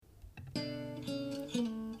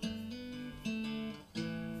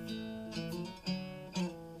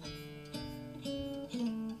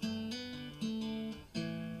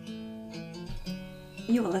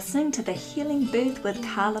You're listening to the Healing Birth with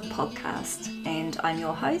Carla podcast, and I'm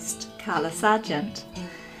your host, Carla Sargent.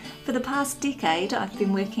 For the past decade, I've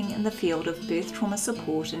been working in the field of birth trauma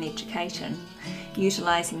support and education,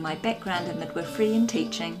 utilising my background in midwifery and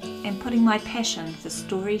teaching, and putting my passion for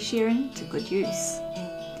story sharing to good use.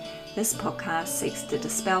 This podcast seeks to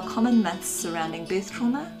dispel common myths surrounding birth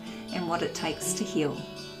trauma and what it takes to heal.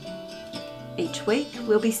 Each week,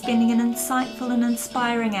 we'll be spending an insightful and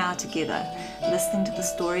inspiring hour together, listening to the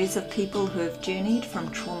stories of people who have journeyed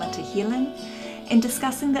from trauma to healing and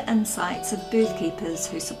discussing the insights of birth keepers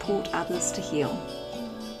who support others to heal.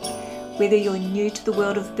 Whether you're new to the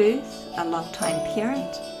world of birth, a long-time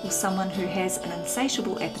parent, or someone who has an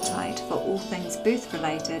insatiable appetite for all things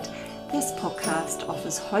birth-related, this podcast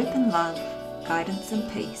offers hope and love, guidance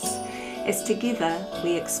and peace, as together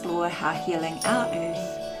we explore how healing our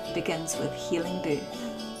earth begins with healing birth.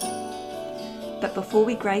 But before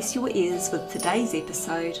we grace your ears with today's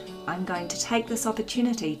episode, I'm going to take this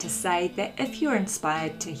opportunity to say that if you're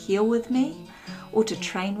inspired to heal with me, or to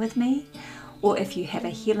train with me, or if you have a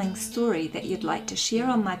healing story that you'd like to share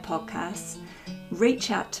on my podcast,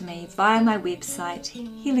 reach out to me via my website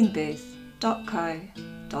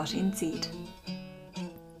healingbirth.co.nz.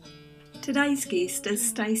 Today's guest is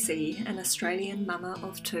Stacey, an Australian mama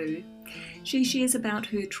of two. She shares about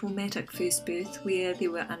her traumatic first birth where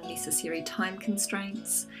there were unnecessary time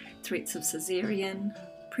constraints, threats of caesarean,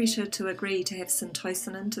 pressure to agree to have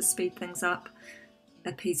syntocinon to speed things up,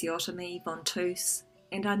 episiotomy, ventouse,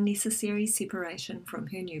 and unnecessary separation from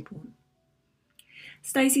her newborn.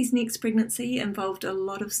 Stacey's next pregnancy involved a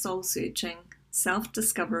lot of soul searching,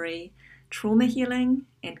 self-discovery, trauma healing,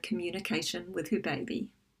 and communication with her baby.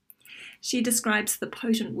 She describes the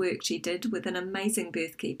potent work she did with an amazing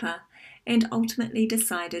birth keeper and ultimately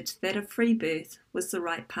decided that a free birth was the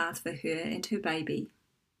right path for her and her baby.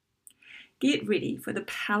 Get ready for the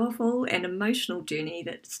powerful and emotional journey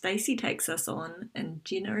that Stacey takes us on in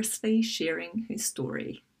generously sharing her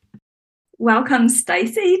story. Welcome,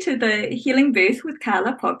 Stacey, to the Healing Birth with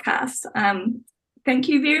Carla podcast. Thank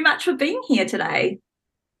you very much for being here today.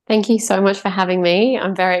 Thank you so much for having me.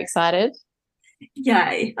 I'm very excited.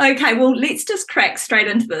 Yay. Okay, well, let's just crack straight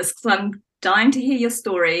into this because I'm dying to hear your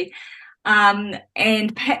story. And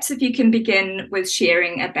perhaps if you can begin with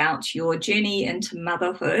sharing about your journey into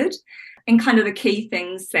motherhood and kind of the key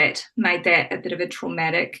things that made that a bit of a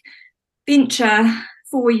traumatic venture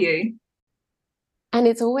for you. And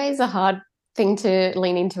it's always a hard thing to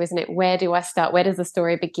lean into, isn't it? Where do I start? Where does the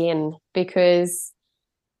story begin? Because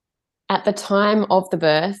at the time of the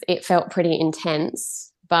birth, it felt pretty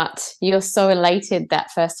intense, but you're so elated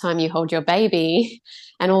that first time you hold your baby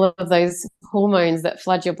and all of those hormones that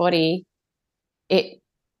flood your body.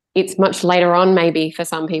 It's much later on maybe for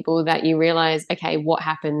some people that you realize, okay, what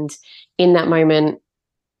happened in that moment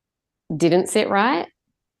didn't sit right,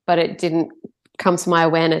 but it didn't come to my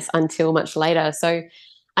awareness until much later. So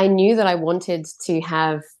I knew that I wanted to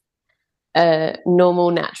have a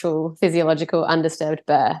normal, natural, physiological, undisturbed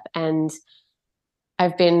birth. And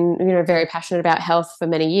I've been, very passionate about health for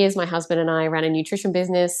many years. My husband and I ran a nutrition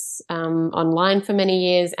business online for many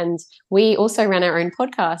years. And we also ran our own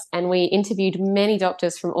podcast and we interviewed many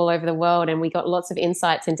doctors from all over the world. And we got lots of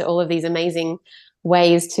insights into all of these amazing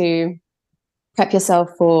ways to prep yourself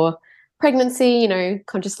for pregnancy,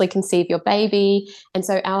 consciously conceive your baby. And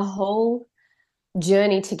so our whole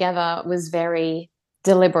journey together was very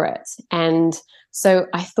deliberate. And so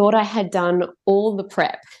I thought I had done all the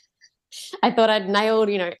prep. I thought I'd nailed,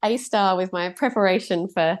 A-star with my preparation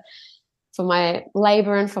for my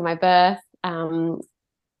labor and for my birth.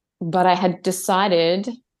 But I had decided,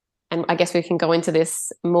 and I guess we can go into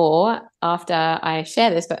this more after I share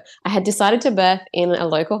this, but I had decided to birth in a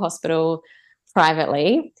local hospital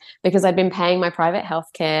privately because I'd been paying my private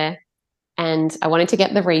healthcare and I wanted to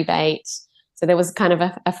get the rebate. So there was kind of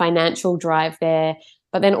a financial drive there.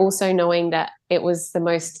 But then also knowing that it was the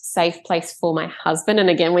most safe place for my husband. And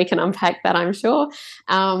again, we can unpack that, I'm sure,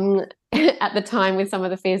 at the time with some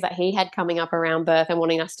of the fears that he had coming up around birth and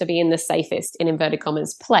wanting us to be in the safest, in inverted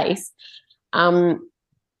commas, place. So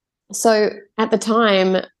at the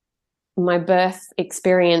time, my birth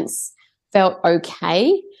experience felt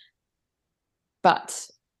okay, but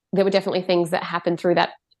there were definitely things that happened through that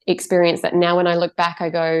experience that now when I look back, I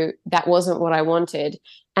go, that wasn't what I wanted.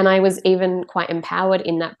 And I was even quite empowered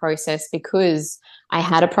in that process because I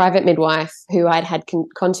had a private midwife who I'd had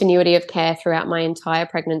continuity of care throughout my entire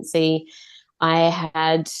pregnancy. I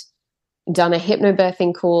had done a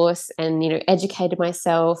hypnobirthing course and, educated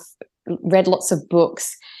myself, read lots of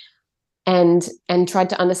books and tried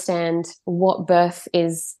to understand what birth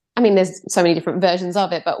is I mean, there's so many different versions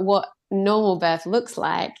of it, but what normal birth looks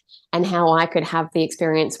like and how I could have the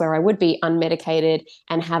experience where I would be unmedicated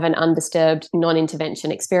and have an undisturbed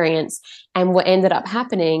non-intervention experience. And what ended up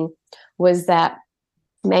happening was that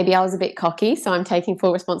maybe I was a bit cocky, so I'm taking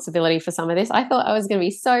full responsibility for some of this. I thought I was going to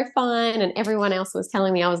be so fine, and everyone else was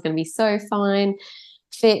telling me I was going to be so fine,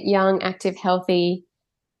 fit, young, active, healthy.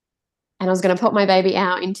 And I was going to pop my baby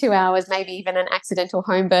out in 2 hours, maybe even an accidental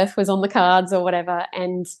home birth was on the cards or whatever.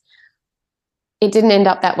 And it didn't end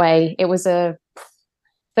up that way. It was a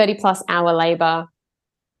 30+ hour labor,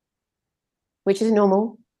 which is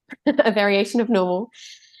normal, a variation of normal.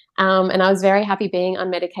 And I was very happy being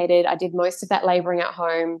unmedicated. I did most of that laboring at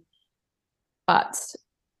home, but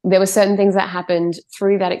there were certain things that happened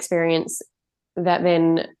through that experience that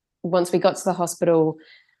then once we got to the hospital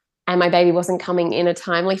and my baby wasn't coming in a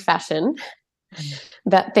timely fashion,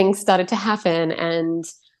 that things started to happen and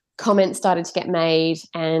comments started to get made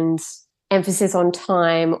and emphasis on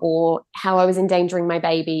time or how I was endangering my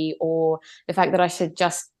baby or the fact that I should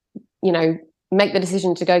just, make the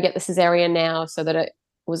decision to go get the cesarean now so that it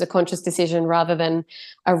was a conscious decision rather than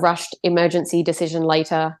a rushed emergency decision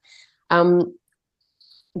later.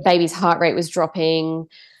 Baby's heart rate was dropping.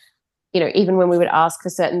 Even when we would ask for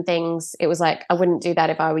certain things, it was like, I wouldn't do that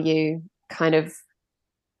if I were you kind of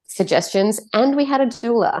suggestions. And we had a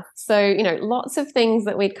doula. So, lots of things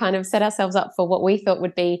that we'd kind of set ourselves up for what we thought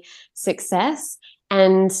would be success.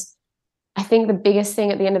 And I think the biggest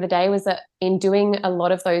thing at the end of the day was that in doing a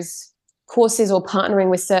lot of those courses or partnering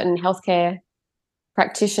with certain healthcare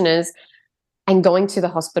practitioners and going to the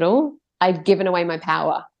hospital, I'd given away my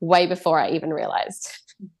power way before I even realized.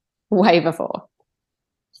 Way before.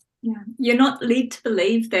 Yeah, you're not led to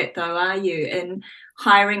believe that though, are you? In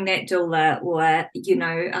hiring that doula or,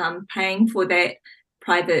 paying for that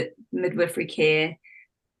private midwifery care,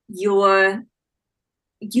 the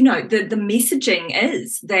messaging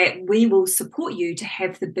is that we will support you to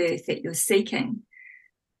have the birth that you're seeking.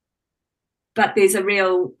 But there's a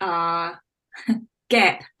real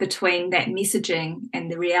gap between that messaging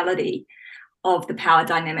and the reality of the power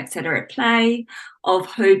dynamics that are at play, of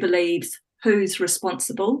who believes who's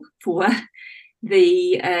responsible for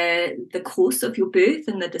the course of your birth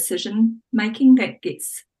and the decision making that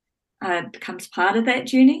becomes part of that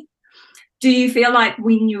journey. Do you feel like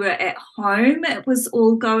when you were at home it was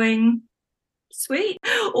all going sweet,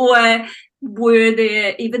 or were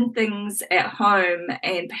there even things at home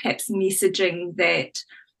and perhaps messaging that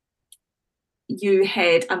you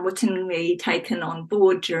had unwittingly taken on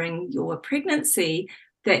board during your pregnancy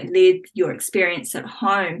that led your experience at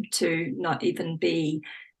home to not even be,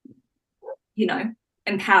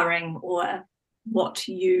 empowering or what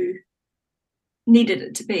you needed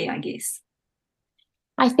it to be, I guess?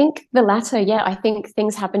 I think the latter, yeah. I think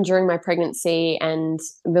things happened during my pregnancy and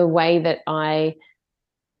the way that I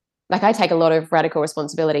take a lot of radical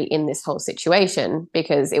responsibility in this whole situation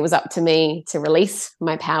because it was up to me to release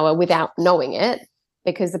my power without knowing it,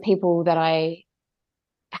 because the people that I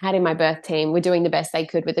had in my birth team were doing the best they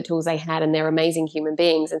could with the tools they had, and they're amazing human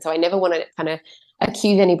beings. And so I never want to kind of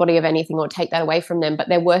accuse anybody of anything or take that away from them, but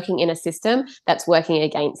they're working in a system that's working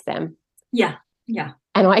against them. Yeah, yeah.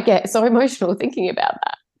 And I get so emotional thinking about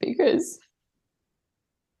that because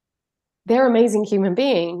they're amazing human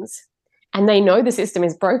beings and they know the system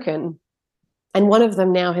is broken. And one of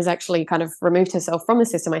them now has actually kind of removed herself from the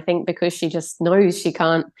system, I think, because she just knows she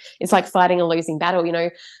can't. It's like fighting a losing battle.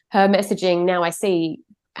 Her messaging now, I see,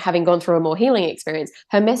 having gone through a more healing experience,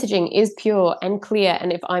 her messaging is pure and clear.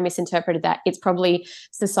 And if I misinterpreted that, it's probably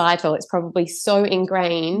societal. It's probably so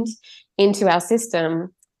ingrained into our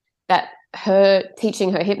system that her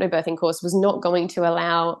teaching her hypnobirthing course was not going to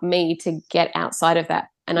allow me to get outside of that.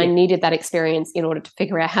 And I needed that experience in order to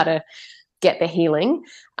figure out how to get the healing.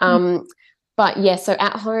 But yeah, so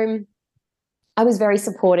at home, I was very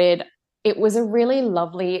supported. It was a really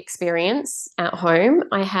lovely experience at home.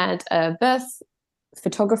 I had a birth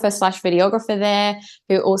photographer / videographer there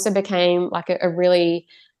who also became like a really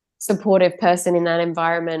supportive person in that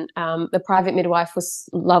environment. The private midwife was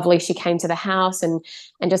lovely. She came to the house and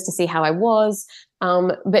just to see how I was.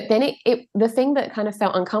 But then the thing that kind of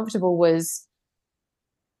felt uncomfortable was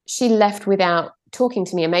she left without talking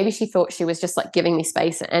to me, and maybe she thought she was just like giving me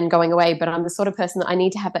space and going away, but I'm the sort of person that I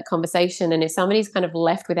need to have that conversation. And if somebody's kind of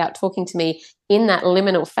left without talking to me in that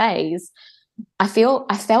liminal phase, I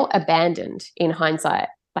felt abandoned in hindsight.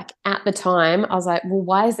 Like at the time I was like, well,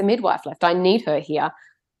 why is the midwife left? I need her here.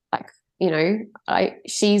 Like,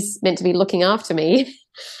 she's meant to be looking after me.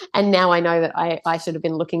 And now I know that I should have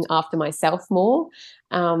been looking after myself more.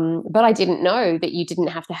 But I didn't know that you didn't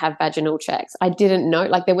have to have vaginal checks. I didn't know,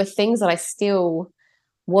 like there were things that I still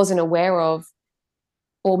wasn't aware of,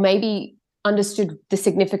 or maybe understood the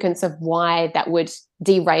significance of why that would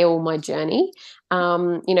derail my journey.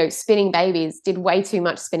 Spinning babies, did way too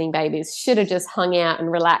much spinning babies, should have just hung out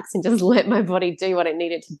and relaxed and just let my body do what it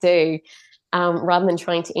needed to do, rather than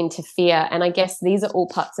trying to interfere. And I guess these are all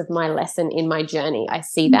parts of my lesson in my journey. I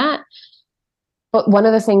see that. But one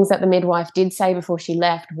of the things that the midwife did say before she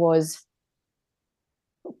left was,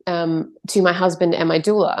 to my husband and my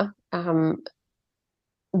doula,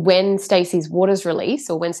 when Stacey's waters release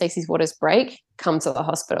or when Stacey's waters break, come to the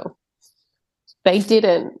hospital. They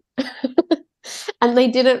didn't. And they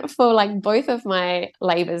did it for like both of my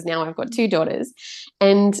labors. Now I've got 2 daughters,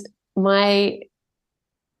 and my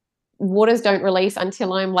waters don't release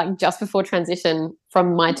until I'm like just before transition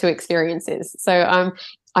from my 2 experiences. So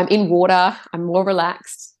I'm in water, I'm more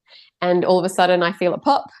relaxed, and all of a sudden I feel a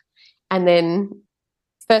pop. And then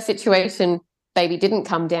first situation, baby didn't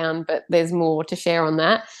come down, but there's more to share on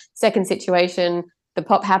that. Second situation, the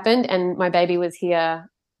pop happened and my baby was here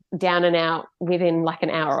down and out within like an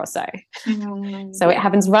hour or so. So it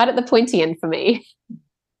happens right at the pointy end for me.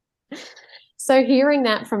 So hearing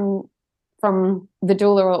that from the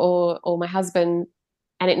doula or my husband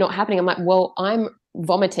and it not happening, I'm like, well, I'm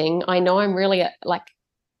vomiting. I know I'm really like,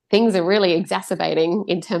 things are really exacerbating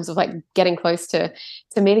in terms of like getting close to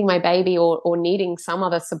meeting my baby or needing some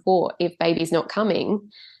other support if baby's not coming.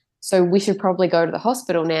 So we should probably go to the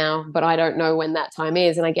hospital now, but I don't know when that time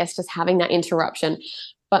is. And I guess just having that interruption.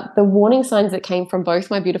 But the warning signs that came from both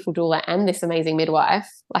my beautiful doula and this amazing midwife,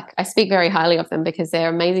 like I speak very highly of them because they're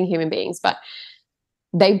amazing human beings, but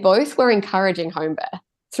they both were encouraging home birth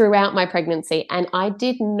throughout my pregnancy. And I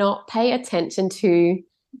did not pay attention to,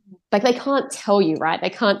 like, they can't tell you, right? They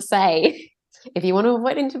can't say, if you want to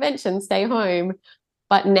avoid intervention, stay home.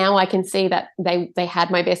 But now I can see that they had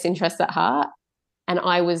my best interests at heart and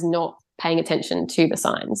I was not paying attention to the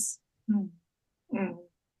signs. Mm.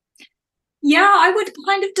 Yeah, I would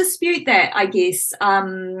kind of dispute that, I guess.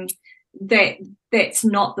 That's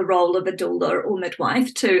not the role of a doula or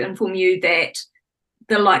midwife, to inform you that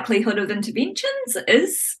the likelihood of interventions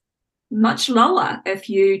is much lower if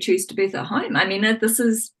you choose to birth at home. I mean, this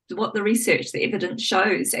is what the research, the evidence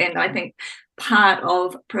shows. And I think part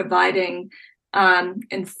of providing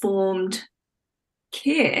informed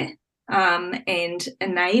care and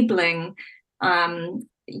enabling,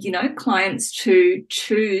 clients to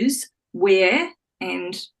choose where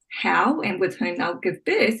and how and with whom they'll give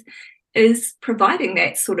birth is providing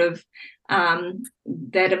that sort of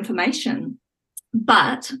that information.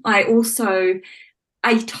 But I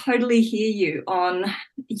totally hear you on,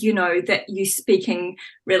 that you speaking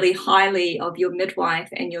really highly of your midwife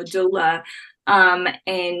and your doula.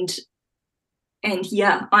 And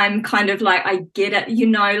yeah, I'm kind of like, I get it,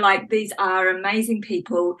 like these are amazing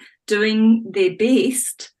people doing their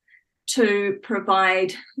best to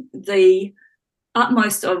provide the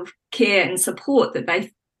utmost of care and support that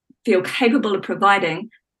they feel capable of providing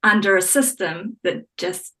under a system that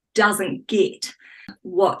just doesn't get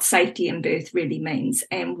what safety in birth really means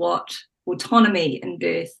and what autonomy in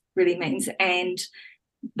birth really means and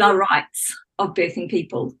the rights of birthing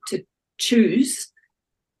people to choose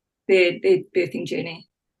their birthing journey.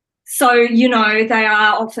 So, they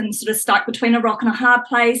are often sort of stuck between a rock and a hard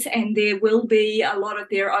place, and there will be a lot of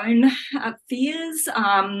their own fears,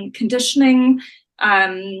 conditioning,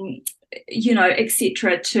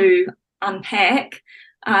 etc. to unpack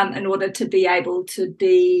in order to be able to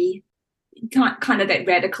be kind of that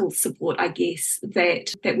radical support, I guess,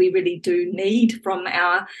 that we really do need from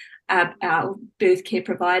our birth care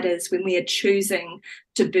providers when we are choosing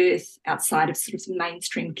to birth outside of sort of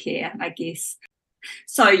mainstream care, I guess.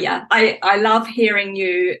 So, yeah, I love hearing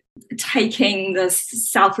you taking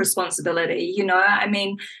this self-responsibility, I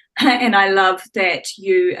mean, and I love that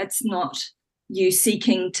it's not you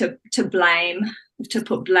seeking to blame, to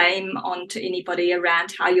put blame onto anybody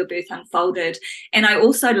around how your birth unfolded. And I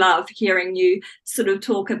also love hearing you sort of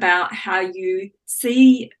talk about how you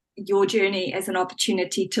see your journey as an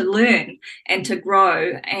opportunity to learn and to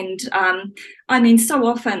grow. And I mean, so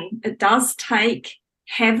often it does take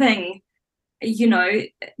having,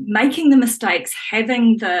 making the mistakes,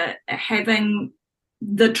 having the traumas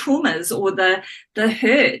or the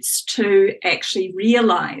hurts to actually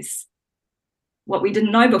realize what we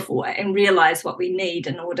didn't know before and realize what we need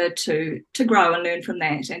in order to grow and learn from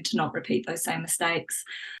that and to not repeat those same mistakes.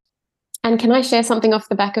 And can I share something off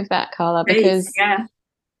the back of that, Carla? Because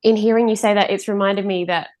in hearing you say that, it's reminded me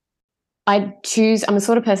that I'm the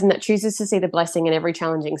sort of person that chooses to see the blessing in every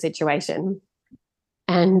challenging situation.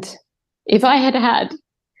 And if I had had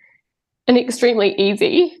an extremely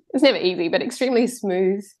easy, it's never easy, but extremely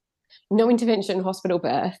smooth no intervention hospital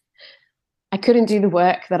birth, I couldn't do the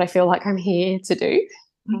work that I feel like I'm here to do.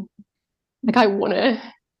 Mm-hmm. Like, I want to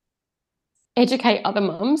educate other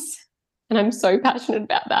mums, and I'm so passionate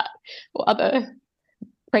about that, or other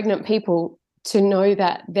pregnant people, to know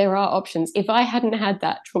that there are options. If I hadn't had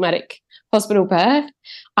that traumatic hospital birth,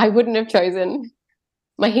 I wouldn't have chosen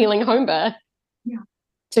my healing home birth. Yeah.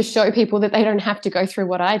 To show people that they don't have to go through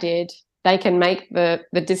what I did. They can make the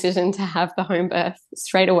decision to have the home birth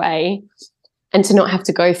straight away, and to not have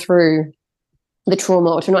to go through the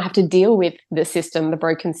trauma, or to not have to deal with the system, the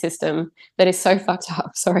broken system that is so fucked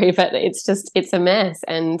up. Sorry, but it's a mess.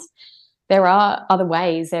 And there are other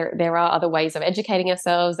ways. There are other ways of educating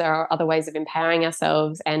ourselves. There are other ways of empowering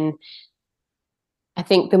ourselves. And I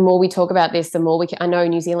think the more we talk about this, the more we can. I know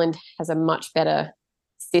New Zealand has a much better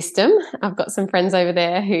system. I've got some friends over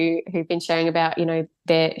there who've been sharing about,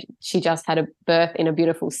 she just had a birth in a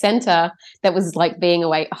beautiful centre that was like being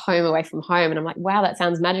away from home. And I'm like, wow, that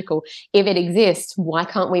sounds magical. If it exists, why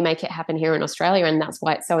can't we make it happen here in Australia? And that's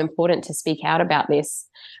why it's so important to speak out about this,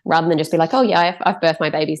 rather than just be like, oh yeah, I've birthed my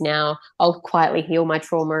babies now, I'll quietly heal my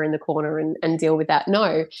trauma in the corner and deal with that.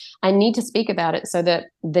 No, I need to speak about it so that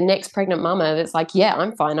the next pregnant mama that's like, yeah,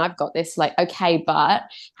 I'm fine, I've got this, like, okay, but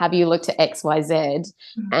have you looked at XYZ?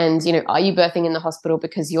 Mm-hmm. And, are you birthing in the hospital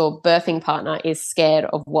because your birthing partner is scared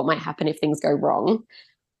of what might happen if things go wrong?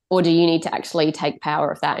 Or do you need to actually take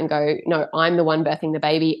power of that and go, no, I'm the one birthing the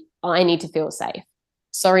baby, I need to feel safe.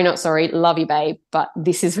 Sorry, not sorry, love you, babe, but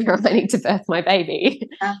this is where I need to birth my baby.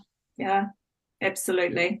 Yeah,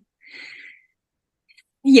 absolutely.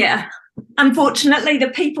 Yeah. Unfortunately, the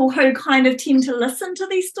people who kind of tend to listen to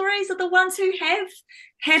these stories are the ones who have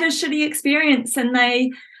had a shitty experience, and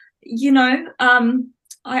they,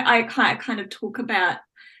 I kind of talk about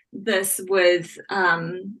this with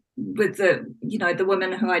the, the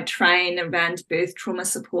women who I train around birth trauma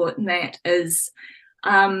support, and that is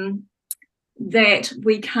that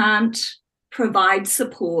we can't provide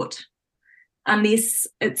support unless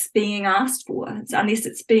it's being asked for, unless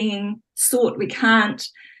it's being sought. We can't,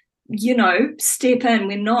 step in.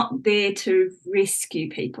 We're not there to rescue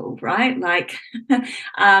people, right? Like,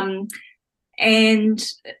 and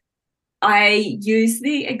I use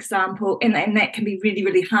the example, and that can be really,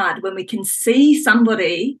 really hard when we can see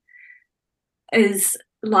somebody is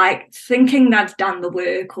like thinking they've done the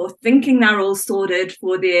work, or thinking they're all sorted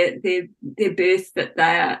for their birth that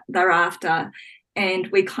they're after, and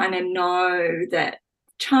we kind of know that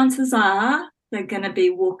chances are they're going to be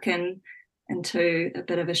walking into a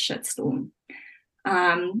bit of a shitstorm.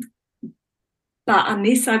 But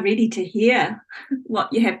unless they're ready to hear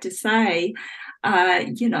what you have to say,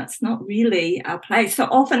 it's not really our place. So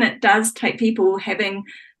often it does take people having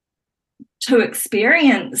to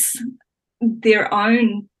experience their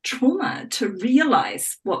own trauma to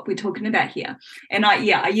realize what we're talking about here. And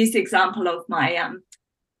I use the example of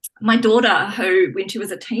my daughter, who, when she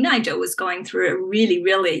was a teenager, was going through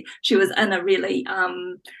she was in a really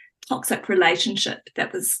toxic relationship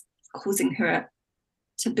that was causing her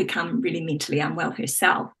to become really mentally unwell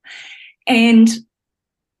herself. And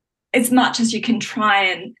as much as you can try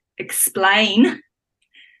and explain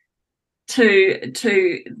to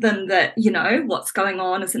them that, what's going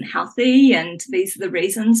on isn't healthy, and these are the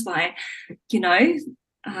reasons why,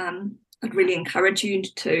 I'd really encourage you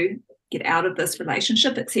to get out of this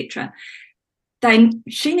relationship, etc.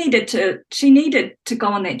 She needed to go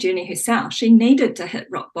on that journey herself. She needed to hit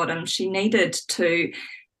rock bottom. She needed to,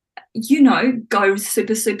 go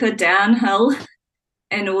super, super downhill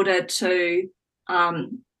in order to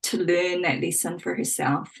learn that lesson for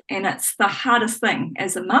herself. And it's the hardest thing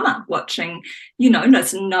as a mama, watching,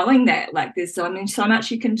 just knowing that, like, there's so much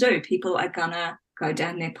you can do. People are gonna go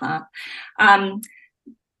down their path.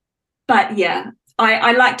 But yeah,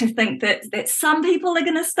 I like to think that some people are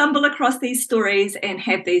going to stumble across these stories and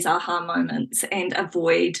have these aha moments and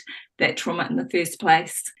avoid that trauma in the first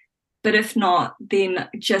place. But if not, then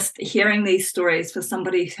just hearing these stories for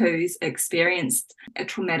somebody who's experienced a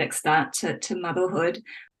traumatic start to motherhood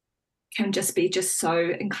can just be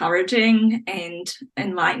so encouraging and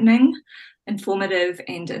enlightening, informative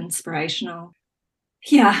and inspirational.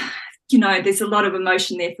 Yeah, there's a lot of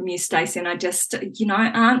emotion there from you, Stacey, and I just,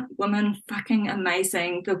 aren't women fucking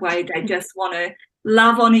amazing, the way they just want to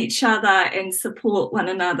love on each other and support one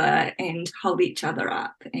another and hold each other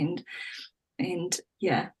up and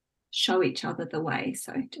show each other the way.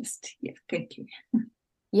 So just, thank you.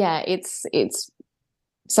 Yeah, it's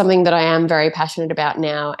something that I am very passionate about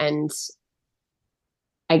now. And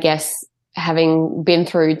I guess having been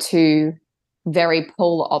through two very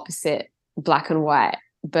polar opposite black and white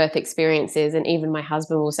birth experiences, and even my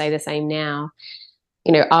husband will say the same now,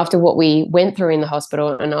 after what we went through in the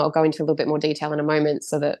hospital, and I'll go into a little bit more detail in a moment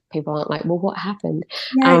so that people aren't like, well, what happened?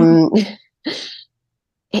 Yeah.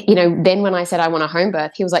 Then when I said I want a home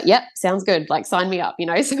birth, he was like, yep, sounds good. Like, sign me up,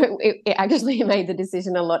 So it actually made the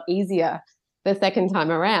decision a lot easier the second time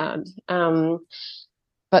around.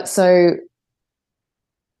 But so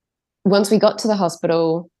once we got to the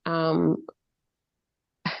hospital,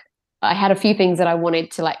 I had a few things that I wanted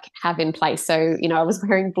to like have in place. So, I was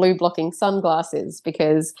wearing blue blocking sunglasses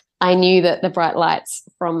because I knew that the bright lights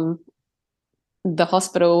from the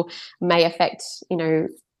hospital may affect,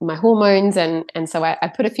 my hormones. And so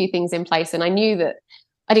I put a few things in place, and I knew that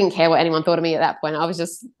I didn't care what anyone thought of me at that point. I was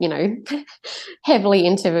just,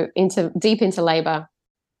 heavily deep into labor.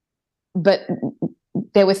 But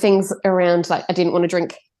there were things around, like I didn't want to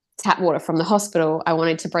drink tap water from the hospital. I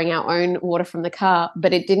wanted to bring our own water from the car,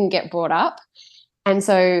 but it didn't get brought up. And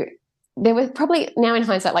so there were probably, now in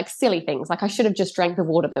hindsight, like silly things. Like I should have just drank the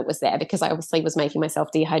water that was there, because I obviously was making myself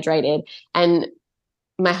dehydrated. And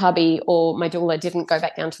my hubby or my doula didn't go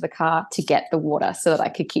back down to the car to get the water so that I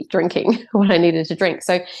could keep drinking what I needed to drink.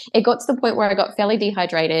 So it got to the point where I got fairly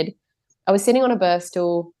dehydrated. I was sitting on a birth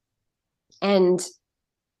stool, and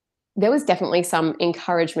there was definitely some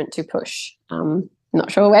encouragement to push. Not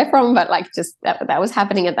sure where from, but like just that was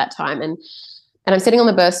happening at that time. And I'm sitting on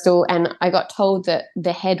the birth stool, and I got told that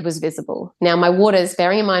the head was visible. Now, my waters,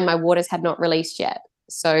 bearing in mind my waters had not released yet.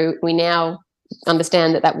 So we now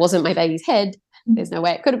understand that wasn't my baby's head. There's no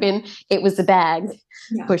way it could have been. It was the bag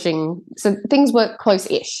pushing. So things were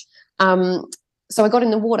close-ish. So I got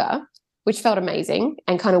in the water, which felt amazing,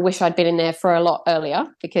 and kind of wish I'd been in there for a lot earlier,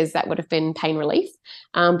 because that would have been pain relief.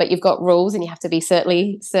 But you've got rules, and you have to be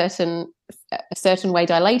a certain way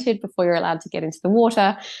dilated before you're allowed to get into the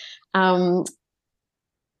water.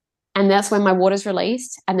 And that's when my water's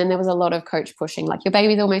released. And then there was a lot of coach pushing, like, your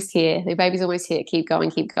baby's almost here. Your baby's almost here. Keep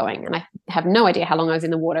going, keep going. And I have no idea how long I was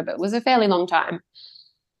in the water, but it was a fairly long time.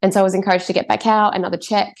 And so I was encouraged to get back out, another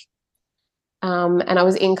check. And I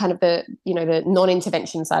was in kind of the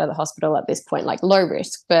non-intervention side of the hospital at this point, like low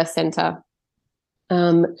risk birth center.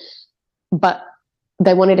 But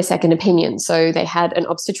they wanted a second opinion. So they had an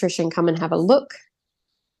obstetrician come and have a look.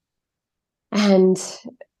 And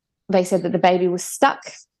they said that the baby was stuck,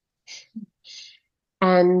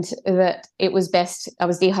 and that it was best, I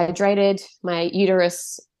was dehydrated, my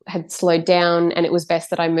uterus had slowed down, and it was best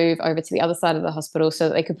that I move over to the other side of the hospital so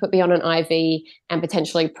that they could put me on an IV and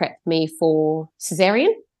potentially prep me for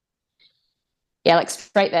cesarean. Yeah, like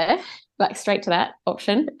straight there, like straight to that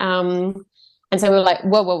option. And so we were like,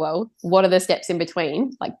 whoa, what are the steps in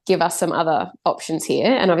between? Like, give us some other options here.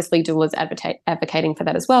 And obviously doula's advocating for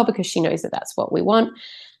that as well, because she knows that that's what we want.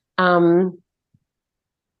 And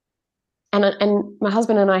my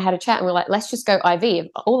husband and I had a chat, and we're like, let's just go IV. If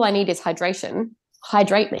all I need is hydration,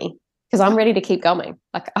 hydrate me, because I'm ready to keep going.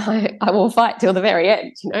 Like, I will fight till the very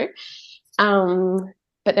end,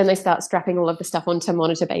 But then they start strapping all of the stuff on to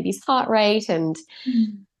monitor baby's heart rate. And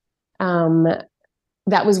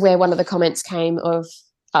that was where one of the comments came of,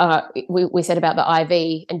 we said about the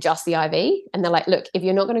IV and just the IV. And they're like, look, if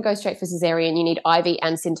you're not going to go straight for cesarean, you need IV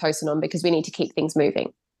and syntocinon, because we need to keep things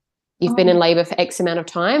moving. You've been in labor for X amount of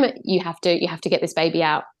time. You have to get this baby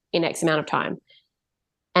out in X amount of time.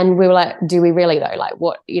 And we were like, do we really though? Like,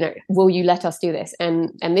 what, will you let us do this?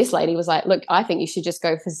 And this lady was like, look, I think you should just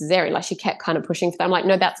go for cesarean. Like, she kept kind of pushing for that. I'm like,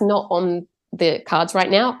 no, that's not on the cards right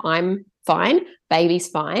now. I'm fine. Baby's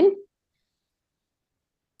fine.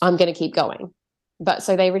 I'm going to keep going. But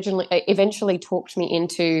so they eventually talked me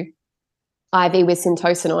into IV with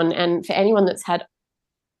syntocinon. And for anyone that's had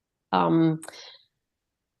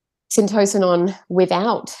syntocinon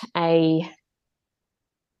without a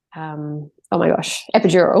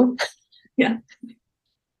epidural,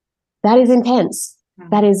 that is intense.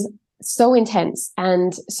 That is so intense.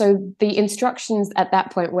 And so the instructions at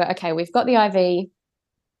that point were, okay, we've got the IV,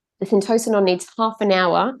 the syntocinon needs half an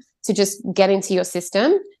hour to just get into your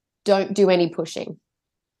system. Don't do any pushing.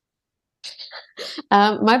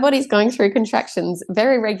 My body's going through contractions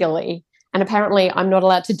very regularly, and apparently I'm not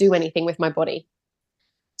allowed to do anything with my body.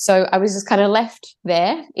 So I was just kind of left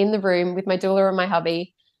there in the room with my doula and my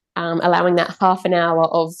hubby, allowing that half an hour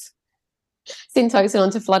of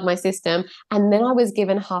syntocinon to flood my system. And then I was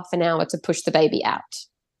given half an hour to push the baby out.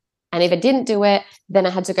 And if it didn't do it, then I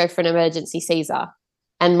had to go for an emergency Caesar.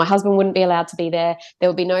 And my husband wouldn't be allowed to be there. There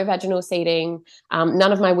would be no vaginal seeding.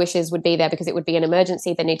 None of my wishes would be there, because it would be an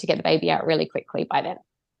emergency. They need to get the baby out really quickly by then.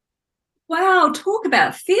 Wow, talk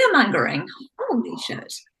about fear-mongering. Holy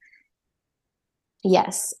shit.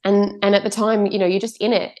 Yes. And at the time, you know, you're just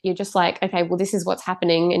in it. You're just like, okay, well, this is what's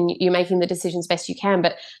happening, and you're making the decisions best you can.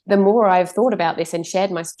 But the more I've thought about this and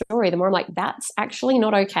shared my story, the more I'm like, that's actually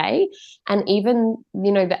not okay. And even,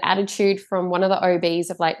 you know, the attitude from one of the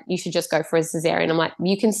OBs of like, you should just go for a cesarean. I'm like,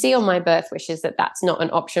 you can see on my birth wishes that that's not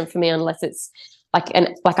an option for me unless it's like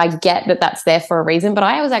I get that that's there for a reason. But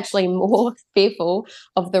I was actually more fearful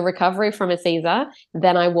of the recovery from a Caesar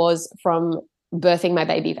than I was from birthing my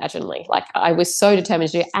baby vaginally. Like I was so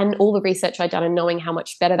determined to do it, and all the research I'd done and knowing how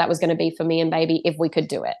much better that was going to be for me and baby if we could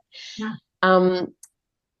do it. Yeah.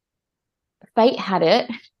 Fate had it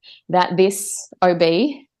that this OB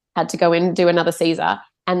had to go in and do another Caesar,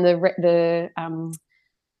 and the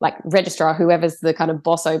like registrar, whoever's the kind of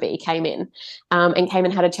boss OB, came in and came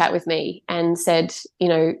and had a chat with me and said, you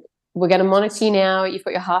know, we're going to monitor you now. You've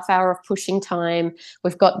got your half hour of pushing time.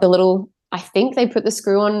 We've got the little, I think they put the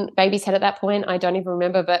screw on baby's head at that point. I don't even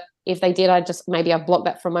remember, but if they did, I've blocked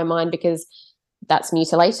that from my mind because that's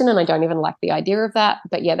mutilation and I don't even like the idea of that.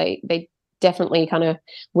 But yeah, they definitely kind of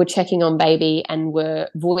were checking on baby and were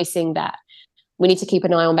voicing that we need to keep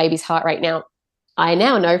an eye on baby's heart rate. Now, I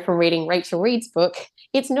now know from reading Rachel Reed's book,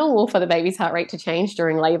 it's normal for the baby's heart rate to change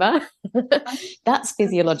during labor. That's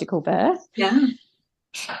physiological birth. Yeah.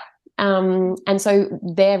 And so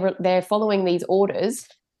they're following these orders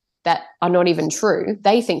that are not even true.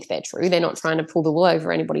 They think they're true. They're not trying to pull the wool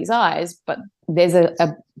over anybody's eyes, but there's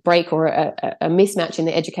a break or a mismatch in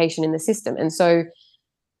the education in the system. And so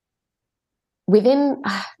within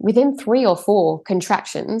 3 or 4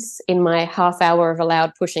 contractions in my half hour of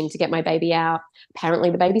allowed pushing to get my baby out, apparently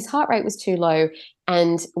the baby's heart rate was too low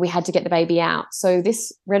and we had to get the baby out. So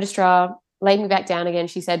this registrar laid me back down again.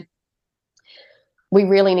 She said, we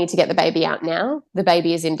really need to get the baby out now. The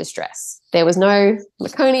baby is in distress. There was no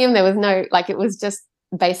meconium. There was no, like, it was just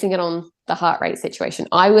basing it on the heart rate situation.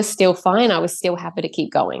 I was still fine. I was still happy to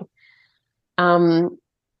keep going.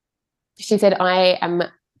 She said, I am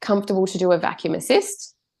comfortable to do a vacuum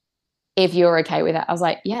assist if you're okay with it. I was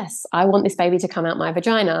like, yes, I want this baby to come out my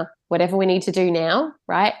vagina. Whatever we need to do now,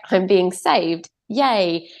 right? I'm being saved.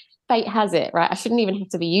 Yay. Fate has it, right? I shouldn't even have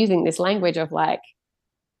to be using this language of like,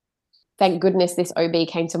 thank goodness this OB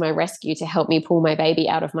came to my rescue to help me pull my baby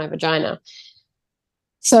out of my vagina.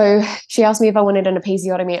 So she asked me if I wanted an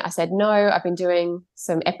episiotomy. I said no. I've been doing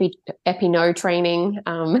some epi-no training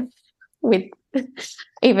with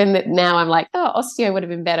even now I'm like, oh, osteo would have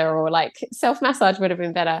been better, or like self-massage would have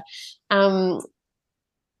been better. And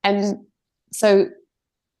so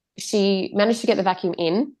she managed to get the vacuum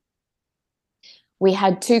in. We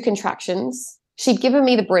had 2 contractions. She'd given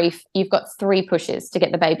me the brief, you've got 3 pushes to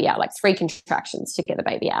get the baby out, like 3 contractions to get the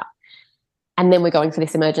baby out. And then we're going for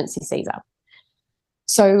this emergency Caesar.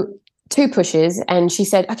 So 2 pushes, and she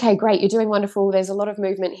said, okay, great, you're doing wonderful. There's a lot of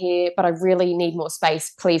movement here, but I really need more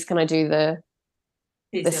space. Please, can I do the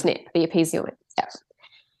snip, the episiotomy? Yeah.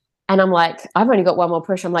 And I'm like, I've only got 1 more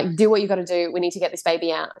push. I'm like, do what you got to do. We need to get this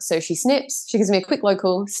baby out. So she snips, she gives me a quick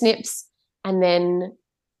local, snips, and then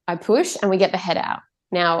I push and we get the head out.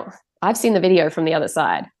 Now, I've seen the video from the other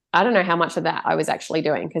side. I don't know how much of that I was actually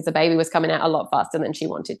doing because the baby was coming out a lot faster than she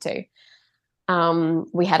wanted to.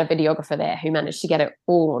 We had a videographer there who managed to get it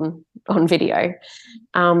all on video.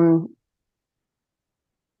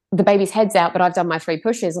 The baby's head's out, but I've done my 3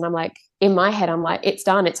 pushes, and I'm like, in my head, I'm like, it's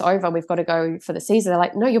done, it's over, we've got to go for the Caesar. They're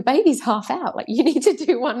like, no, your baby's half out. Like, you need to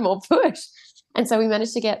do 1 more push. And so we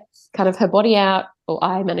managed to get kind of her body out, or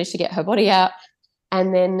I managed to get her body out.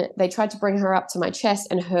 And then they tried to bring her up to my chest,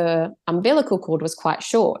 and her umbilical cord was quite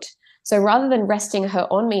short. So rather than resting her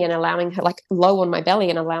on me and allowing her, like, low on my belly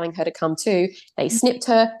and allowing her to come to, they snipped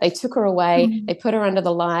her, they took her away, they put her under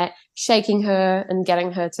the light, shaking her and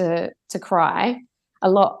getting her to cry a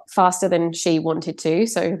lot faster than she wanted to.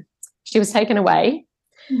 So she was taken away.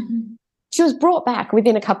 Mm-hmm. She was brought back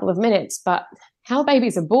within a couple of minutes, but how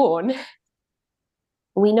babies are born,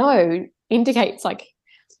 we know, indicates like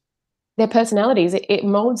their personalities. It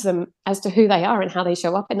molds them as to who they are and how they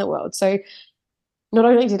show up in the world. So not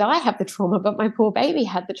only did I have the trauma, but my poor baby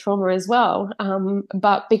had the trauma as well.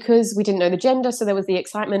 But because we didn't know the gender, so there was the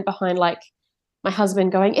excitement behind, like, my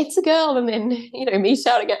husband going, it's a girl, and then, you know, me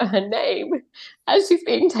shouting out her name as she's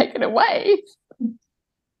being taken away.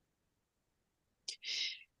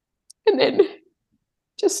 And then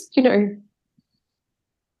just, you know,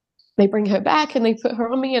 they bring her back and they put her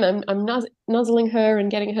on me, and I'm nuzzling her and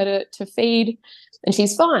getting her to feed, and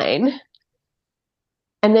she's fine.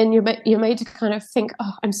 And then you're made to kind of think,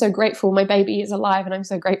 oh, I'm so grateful my baby is alive, and I'm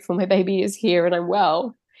so grateful my baby is here and I'm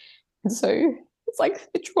well. And so it's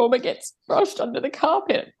like the trauma gets brushed under the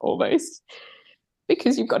carpet almost,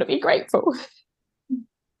 because you've got to be grateful.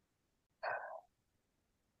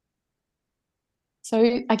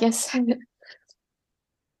 So I guess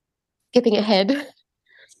skipping ahead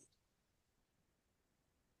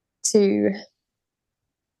to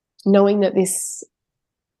knowing that this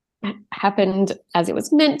happened as it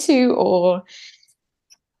was meant to, or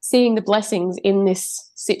seeing the blessings in this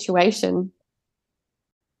situation.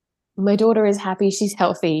 My daughter is happy, she's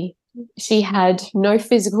healthy. She had no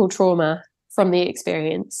physical trauma from the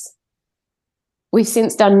experience. We've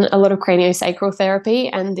since done a lot of craniosacral therapy,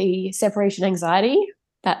 and the separation anxiety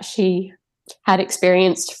that she had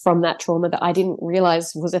experienced from that trauma that I didn't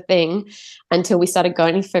realize was a thing until we started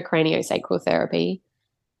going for craniosacral therapy.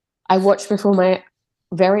 I watched before my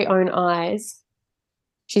very own eyes.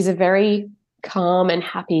 She's a very calm and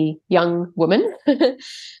happy young woman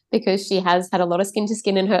because she has had a lot of skin to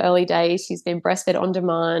skin in her early days. She's been breastfed on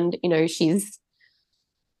demand. You know, she's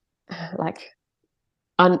like,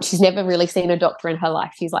 she's never really seen a doctor in her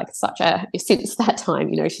life. She's like since that time,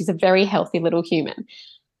 you know, she's a very healthy little human.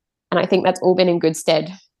 And I think that's all been in good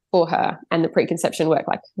stead for her and the preconception work.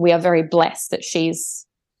 Like, we are very blessed that she's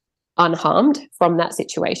unharmed from that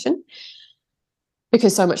situation,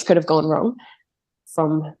 because so much could have gone wrong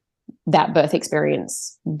from that birth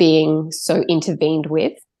experience being so intervened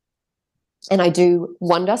with. And I do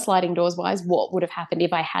wonder, sliding doors wise, what would have happened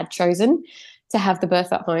if I had chosen to have the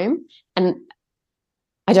birth at home. And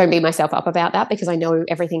I don't beat myself up about that, because I know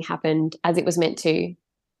everything happened as it was meant to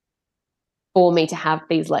for me to have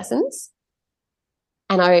these lessons.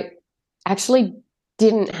 And I actually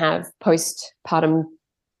didn't have postpartum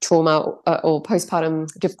trauma or postpartum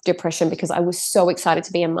depression, because I was so excited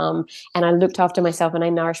to be a mum, and I looked after myself and I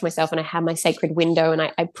nourished myself, and I had my sacred window, and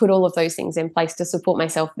I put all of those things in place to support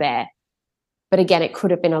myself there. But again, it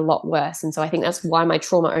could have been a lot worse. And so I think that's why my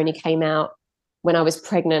trauma only came out when I was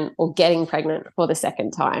pregnant or getting pregnant for the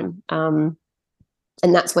second time. And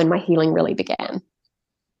that's when my healing really began.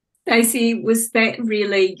 Stacey, was that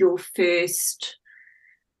really your first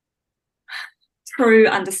true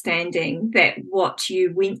understanding that what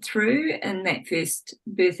you went through in that first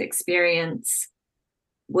birth experience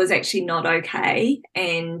was actually not okay,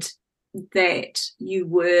 and that you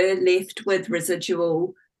were left with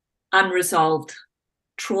residual unresolved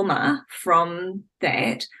trauma from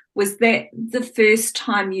that? Was that the first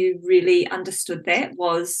time you really understood that,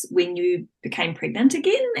 was when you became pregnant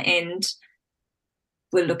again and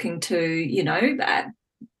were looking to, you know,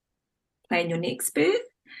 plan your next birth?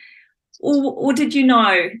 Or did you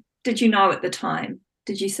know? Did you know at the time?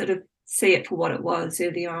 Did you sort of see it for what it was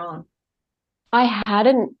earlier on? I had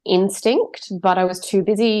an instinct, but I was too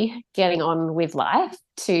busy getting on with life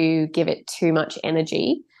to give it too much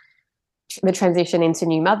energy. The transition into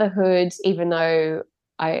new motherhood, even though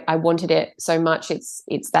I wanted it so much, it's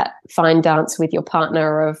that fine dance with your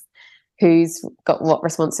partner of who's got what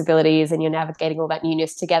responsibilities, and you're navigating all that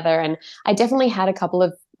newness together. And I definitely had a couple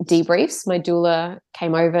of debriefs. My doula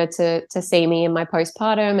came over to see me in my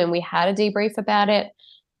postpartum, and we had a debrief about it,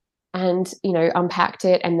 and, you know, unpacked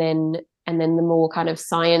it. And then the more kind of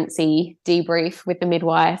sciencey debrief with the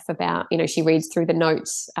midwife about, you know, she reads through the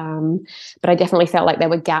notes. But I definitely felt like there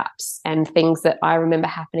were gaps and things that I remember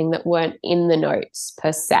happening that weren't in the notes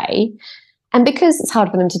per se. And because it's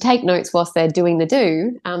hard for them to take notes whilst they're doing the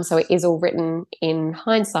do, so it is all written in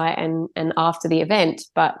hindsight and after the event.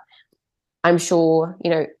 But I'm sure,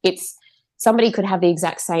 you know, somebody could have the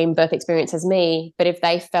exact same birth experience as me, but if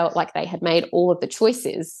they felt like they had made all of the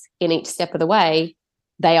choices in each step of the way,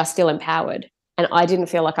 they are still empowered. And I didn't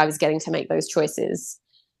feel like I was getting to make those choices.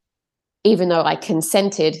 Even though I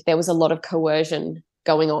consented, there was a lot of coercion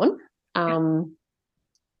going on.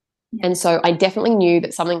 And so I definitely knew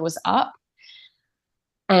that something was up.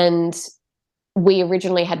 And we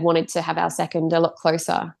originally had wanted to have our second a lot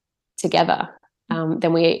closer together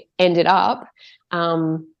than we ended up.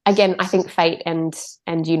 Again, I think fate and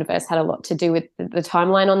universe had a lot to do with the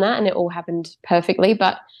timeline on that, and it all happened perfectly.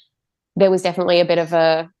 But there was definitely a bit of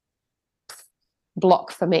a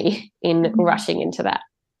block for me in rushing into that.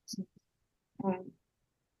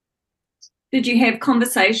 Did you have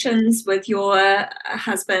conversations with your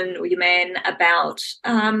husband or your man about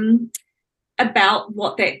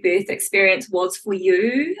what that birth experience was for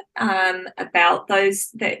you, about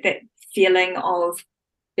that feeling of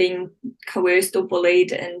being coerced or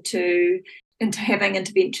bullied into having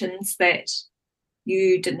interventions that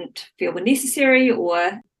you didn't feel were necessary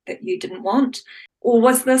or that you didn't want? Or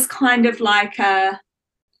was this kind of like like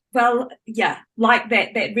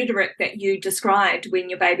that rhetoric that you described when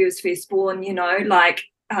your baby was first born, you know, like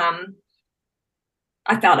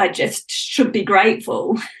I felt I just should be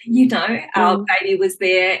grateful, you know, our baby was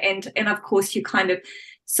there, and of course you're kind of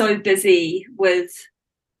so busy with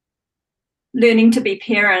learning to be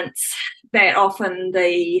parents that often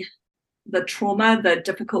the trauma, the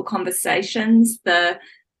difficult conversations, the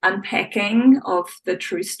unpacking of the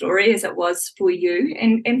true story, as it was for you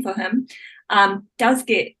and for him, does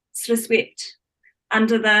get sort of swept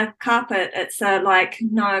under the carpet. It's like,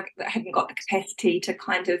 no, I haven't got the capacity to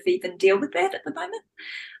kind of even deal with that at the moment.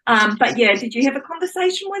 But yeah, did you have a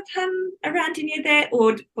conversation with him around any of that,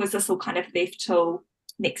 or was this all kind of left till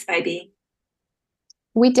next baby?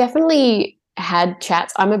 We definitely had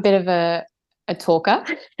chats. I'm a bit of a talker.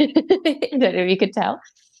 I don't know if you could tell.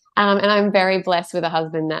 And I'm very blessed with a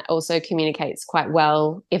husband that also communicates quite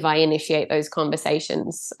well if I initiate those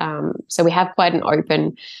conversations. So we have quite an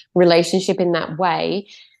open relationship in that way.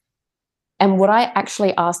 And what I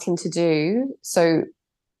actually asked him to do, so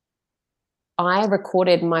I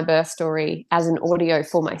recorded my birth story as an audio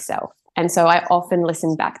for myself. And so I often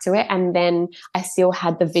listened back to it. And then I still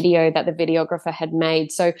had the video that the videographer had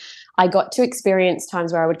made. So I got to experience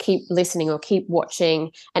times where I would keep listening or keep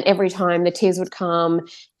watching. And every time the tears would come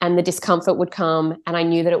and the discomfort would come. And I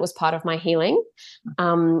knew that it was part of my healing.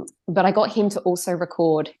 But I got him to also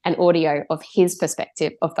record an audio of his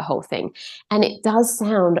perspective of the whole thing. And it does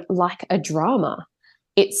sound like a drama.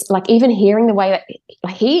 It's like, even hearing the way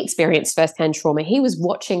that he experienced firsthand trauma, he was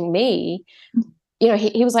watching me. You know,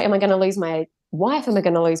 he was like, am I going to lose my wife? Am I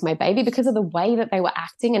going to lose my baby? Because of the way that they were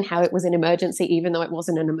acting and how it was an emergency, even though it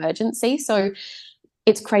wasn't an emergency. So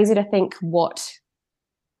it's crazy to think what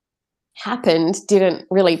happened didn't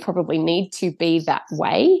really probably need to be that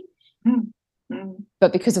way. Mm-hmm.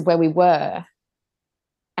 But because of where we were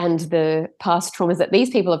and the past traumas that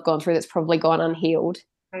these people have gone through, that's probably gone unhealed.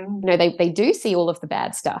 You know, they do see all of the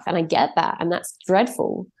bad stuff, and I get that, and that's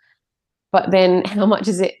dreadful. But then how much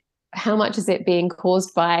is it being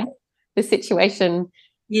caused by the situation?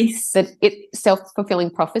 Yes. That it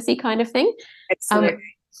self-fulfilling prophecy kind of thing. Absolutely.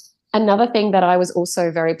 Another thing that I was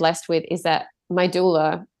also very blessed with is that my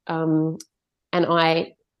doula and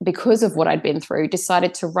I, because of what I'd been through,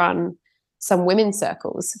 decided to run some women's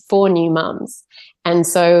circles for new mums. And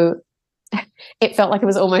so it felt like it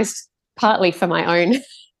was almost partly for my own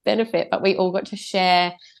benefit, but we all got to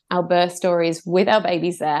share our birth stories with our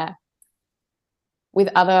babies there, with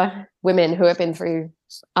other women who have been through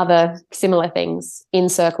other similar things in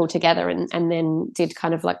circle together, and then did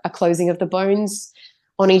kind of like a closing of the bones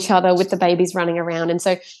on each other with the babies running around. And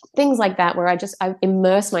so things like that, where I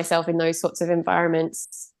immerse myself in those sorts of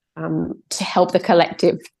environments to help the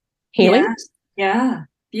collective healing. Yeah.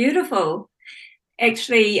 Beautiful.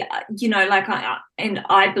 Actually, you know, like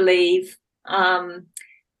I believe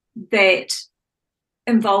that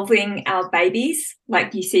involving our babies,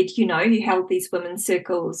 like you said, you know, you held these women's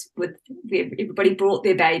circles with everybody brought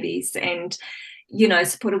their babies and, you know,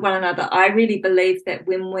 supported one another. I really believe that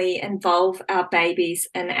when we involve our babies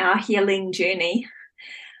in our healing journey,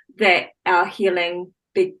 that our healing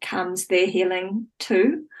becomes their healing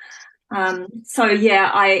too. So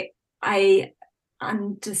yeah, I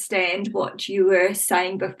understand what you were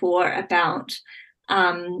saying before about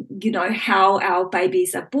you know, how our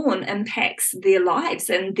babies are born impacts their lives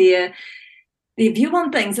and their view on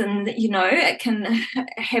things, and you know, it can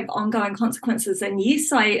have ongoing consequences. And yes,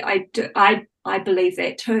 I believe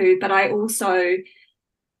that too, but I also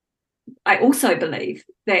believe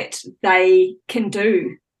that they can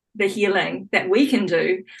do the healing that we can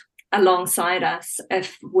do alongside us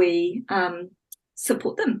if we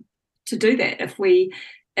support them to do that, if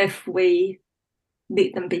we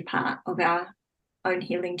let them be part of our own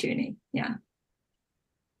healing journey. Yeah,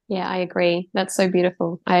 I agree. That's so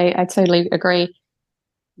beautiful. I totally agree.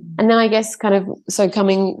 And then I guess kind of, so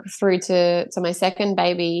coming through to my second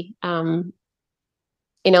baby, in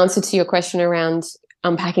answer to your question around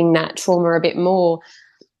unpacking that trauma a bit more,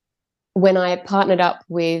 when I partnered up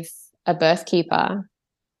with a birth keeper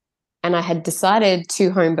and I had decided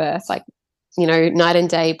to home birth, like, you know, night and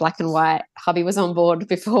day, black and white, hubby was on board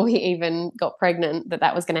before we even got pregnant,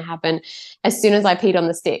 that was going to happen. As soon as I peed on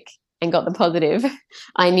the stick and got the positive,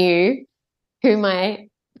 I knew who my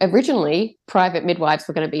originally private midwives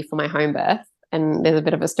were going to be for my home birth. And there's a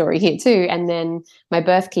bit of a story here too. And then my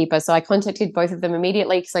birth keeper. So I contacted both of them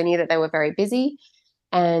immediately because I knew that they were very busy,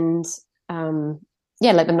 and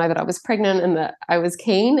let them know that I was pregnant and that I was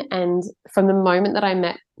keen. And from the moment that I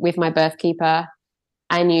met with my birth keeper,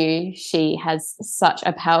 I knew she has such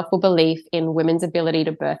a powerful belief in women's ability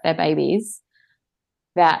to birth their babies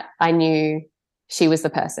that I knew she was the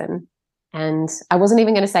person. And I wasn't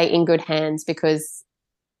even going to say in good hands, because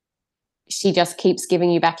she just keeps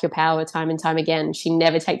giving you back your power time and time again. She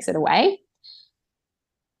never takes it away,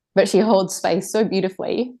 but she holds space so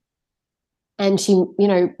beautifully. And she, you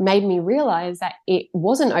know, made me realize that it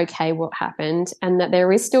wasn't okay what happened, and that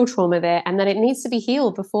there is still trauma there, and that it needs to be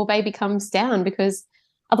healed before baby comes down, because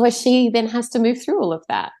otherwise she then has to move through all of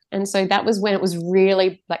that. And so that was when it was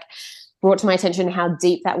really like brought to my attention how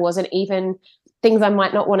deep that was, and even things I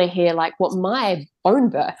might not want to hear, like what my own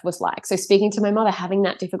birth was like. So speaking to my mother, having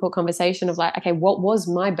that difficult conversation of like, okay, what was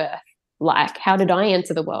my birth like? How did I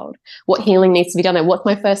enter the world? What healing needs to be done there? What's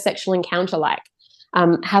my first sexual encounter like?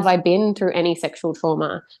 Have I been through any sexual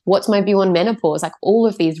trauma? What's my view on menopause? Like all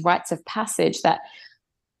of these rites of passage that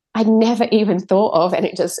I never even thought of, and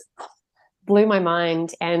it just blew my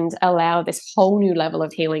mind and allowed this whole new level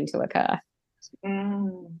of healing to occur.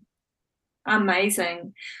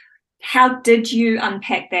 Amazing. How did you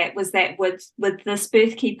unpack that? Was that with this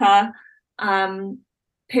birth keeper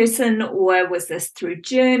person, or was this through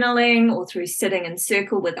journaling, or through sitting in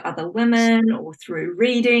circle with other women, or through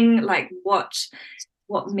reading? Like what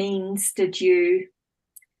means did you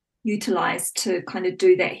utilize to kind of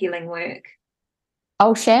do that healing work?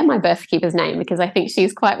 I'll share my birth keeper's name because I think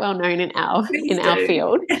she's quite well known in our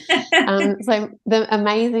field. So the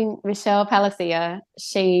amazing Michelle Palacia,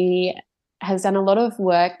 she has done a lot of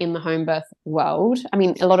work in the home birth world. I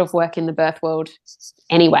mean, a lot of work in the birth world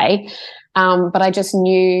anyway. But I just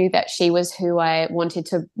knew that she was who I wanted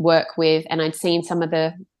to work with, and I'd seen some of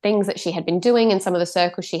the things that she had been doing and some of the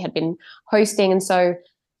circles she had been hosting. And so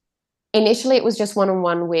initially it was just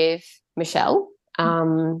one-on-one with Michelle.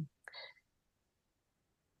 But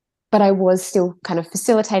I was still kind of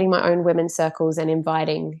facilitating my own women's circles and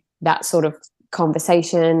inviting that sort of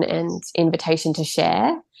conversation and invitation to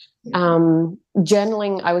share.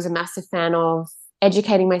 Journaling, I was a massive fan of.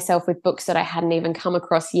 Educating myself with books that I hadn't even come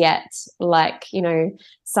across yet, like, you know,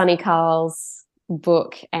 Sunny Carl's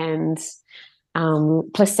book and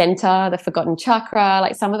Placenta, The Forgotten Chakra,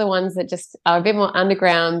 like some of the ones that just are a bit more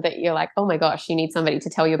underground that you're like, oh my gosh, you need somebody to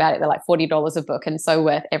tell you about it. They're like $40 a book and so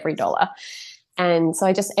worth every dollar. And so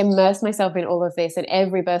I just immersed myself in all of this, and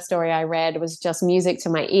every birth story I read was just music to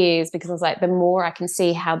my ears, because I was like, the more I can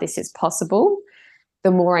see how this is possible,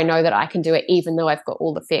 the more I know that I can do it, even though I've got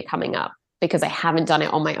all the fear coming up, because I haven't done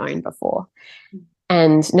it on my own before.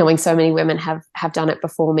 And knowing so many women have done it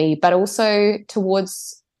before me. But also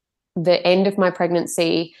towards the end of my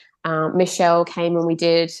pregnancy, Michelle came and we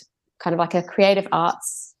did kind of like a creative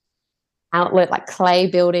arts outlet, like clay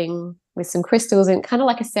building with some crystals and kind of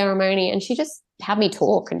like a ceremony. And she just had me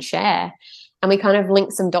talk and share. And we kind of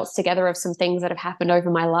linked some dots together of some things that have happened over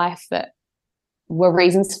my life that were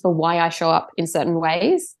reasons for why I show up in certain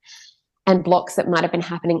ways, and blocks that might have been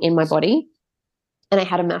happening in my body. And I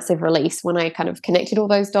had a massive release when I kind of connected all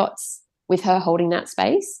those dots with her holding that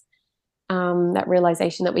space, that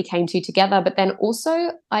realization that we came to together. But then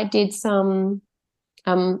also I did some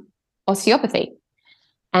osteopathy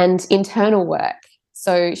and internal work.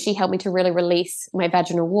 So she helped me to really release my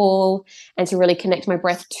vaginal wall and to really connect my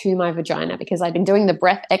breath to my vagina, because I'd been doing the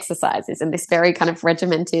breath exercises and this very kind of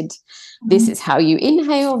regimented, this is how you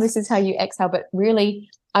inhale, this is how you exhale. But really,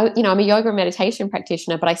 I'm a yoga and meditation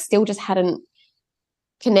practitioner, but I still just hadn't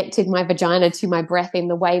connected my vagina to my breath in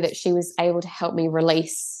the way that she was able to help me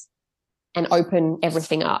release and open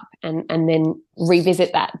everything up, and then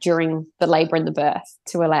revisit that during the labor and the birth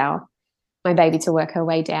to allow my baby to work her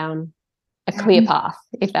way down a clear path,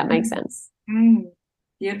 if that makes sense.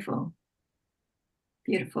 Beautiful.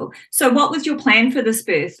 So what was your plan for this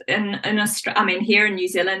birth? In Australia, I mean, here in New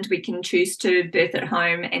Zealand, we can choose to birth at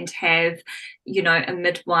home and have, you know, a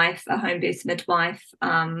midwife, a home birth midwife,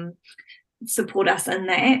 support us in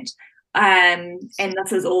that. And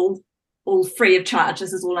this is all free of charge.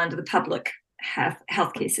 This is all under the public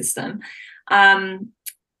healthcare system.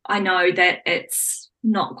 I know that it's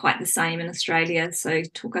not quite the same in Australia. So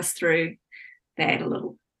talk us through that a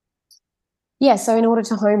little. Yeah, so in order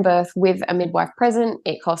to home birth with a midwife present,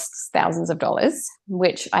 it costs thousands of dollars,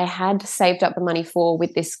 which I had saved up the money for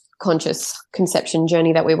with this conscious conception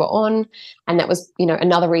journey that we were on. And that was, you know,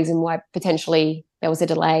 another reason why potentially there was a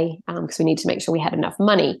delay, because we need to make sure we had enough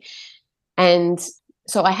money. And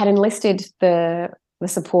so I had enlisted the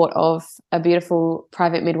support of a beautiful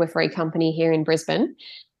private midwifery company here in Brisbane.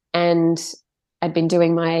 And I'd been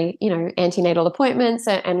doing my, you know, antenatal appointments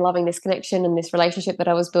and loving this connection and this relationship that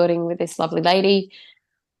I was building with this lovely lady.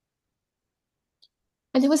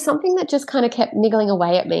 And there was something that just kind of kept niggling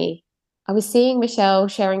away at me. I was seeing Michelle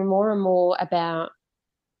sharing more and more about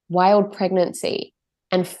wild pregnancy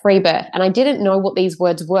and free birth. And I didn't know what these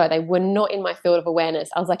words were. They were not in my field of awareness.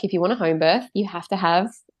 I was like, if you want a home birth, you have to have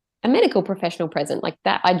a medical professional present. Like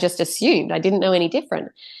that, I just assumed. I didn't know any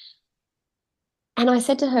different. And I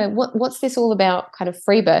said to her, what's this all about, kind of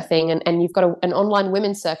free birthing? And you've got an online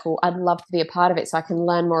women's circle. I'd love to be a part of it so I can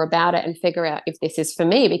learn more about it and figure out if this is for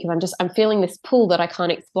me, because I'm feeling this pull that I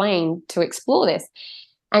can't explain to explore this.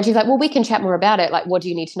 And she's like, well, we can chat more about it. Like, what do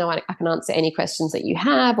you need to know? I can answer any questions that you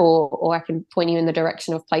have, or I can point you in the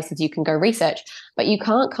direction of places you can go research. But you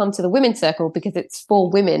can't come to the women's circle because it's for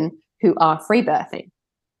women who are free birthing.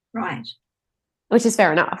 Right. Which is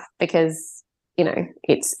fair enough, because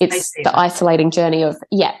it's the isolating journey of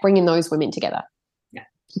bringing those women together. Yeah.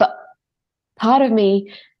 But part of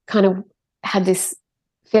me kind of had this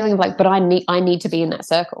feeling of like, but I need to be in that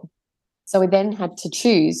circle. So we then had to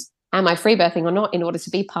choose, am I free birthing or not, in order to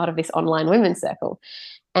be part of this online women's circle.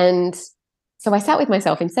 And so I sat with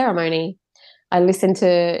myself in ceremony. I listened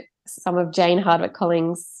to some of Jane Hardwick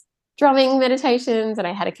Collins' drumming meditations, and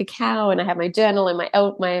I had a cacao, and I had my journal, and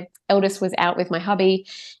my eldest was out with my hubby,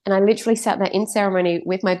 and I literally sat there in ceremony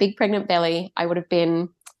with my big pregnant belly. I would have been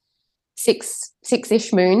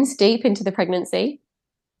six-ish moons deep into the pregnancy,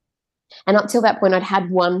 and up till that point I'd had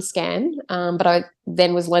one scan, but I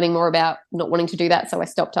then was learning more about not wanting to do that, so I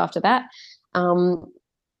stopped after that.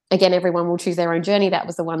 Again, everyone will choose their own journey. That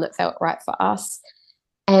was the one that felt right for us.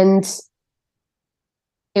 And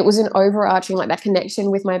it was an overarching, like, that connection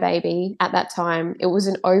with my baby at that time. It was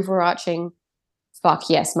an overarching, fuck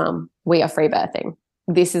yes, mum, we are free birthing.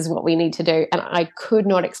 This is what we need to do. And I could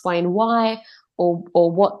not explain why or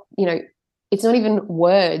what, it's not even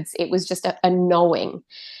words. It was just a knowing.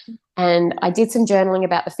 And I did some journaling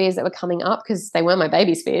about the fears that were coming up, because they weren't my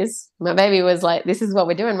baby's fears. My baby was like, this is what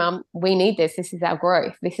we're doing, mum. We need this. This is our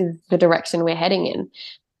growth. This is the direction we're heading in.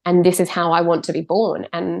 And this is how I want to be born.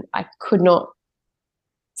 And I could not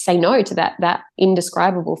say no to that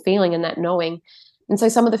indescribable feeling and that knowing. And so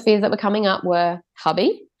some of the fears that were coming up were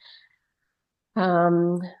hubby,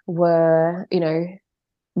 were,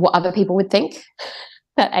 what other people would think,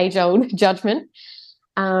 that age-old judgment.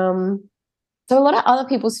 So a lot of other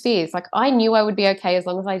people's fears. Like, I knew I would be okay as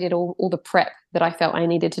long as I did all the prep that I felt I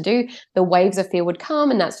needed to do. The waves of fear would come,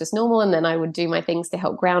 and that's just normal, and then I would do my things to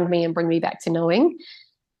help ground me and bring me back to knowing.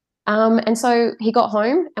 And so he got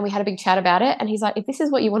home and we had a big chat about it, and he's like, if this is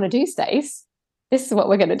what you want to do, Stace, this is what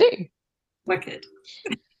we're going to do. Wicked.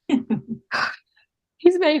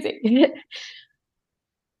 He's amazing.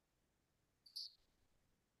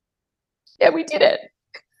 Yeah, we did it.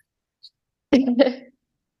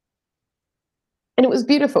 And it was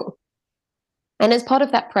beautiful. And as part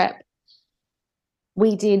of that prep,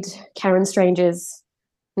 we did Karen Strange's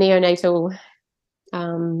neonatal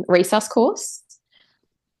resus course.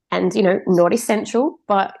 And, not essential,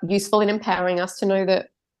 but useful in empowering us to know that,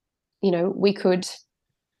 we could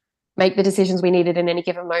make the decisions we needed in any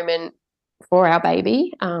given moment for our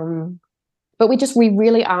baby. But we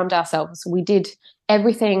really armed ourselves. We did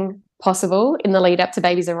everything possible in the lead up to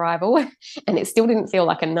baby's arrival, and it still didn't feel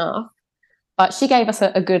like enough. But she gave us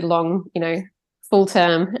a good long, full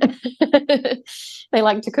term. They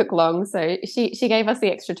like to cook long, so she gave us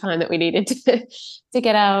the extra time that we needed to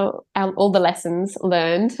get our all the lessons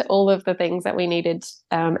learned, all of the things that we needed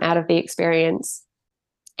out of the experience,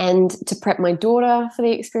 and to prep my daughter for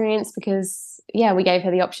the experience, because we gave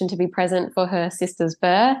her the option to be present for her sister's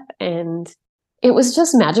birth, and it was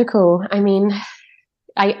just magical. I mean,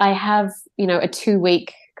 I have a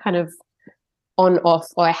 2-week kind of on off,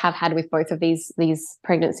 or I have had with both of these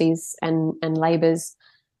pregnancies and labors,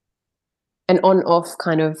 an on off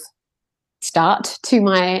kind of start to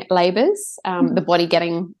my labors, the body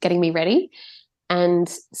getting me ready.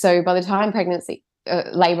 And so by the time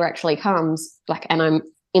labor actually comes, like, and I'm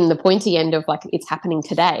in the pointy end of, like, it's happening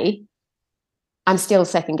today, I'm still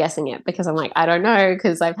second guessing it, because I'm like, I don't know,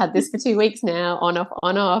 because I've had this for 2 weeks now, on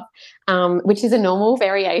off, which is a normal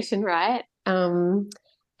variation, right?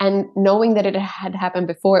 And knowing that it had happened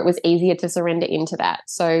before, it was easier to surrender into that.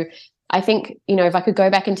 So I think, if I could go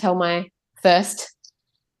back and tell my first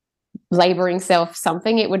laboring self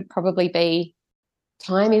something, it would probably be,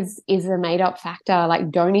 time is a made up factor. Like,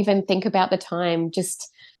 don't even think about the time. Just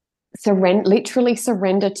literally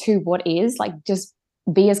surrender to what is. Like, just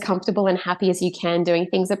be as comfortable and happy as you can doing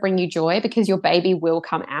things that bring you joy, because your baby will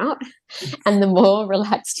come out. And the more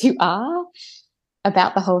relaxed you are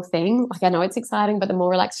about the whole thing, like, I know it's exciting, but the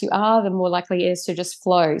more relaxed you are, the more likely it is to just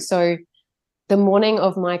flow. So the morning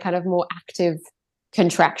of my kind of more active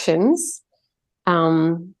contractions,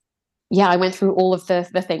 I went through all of the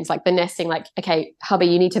things, like the nesting, like, okay, hubby,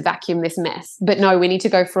 you need to vacuum this mess, but no, we need to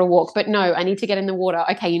go for a walk, but no, I need to get in the water.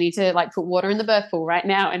 Okay, you need to, like, put water in the birth pool right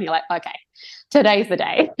now. And you're like, okay, today's the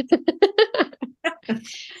day.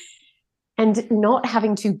 And not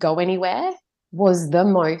having to go anywhere was the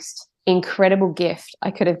most incredible gift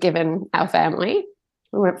I could have given our family.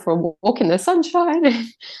 We went for a walk in the sunshine.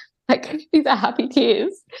 Like, these are happy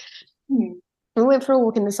tears. We went for a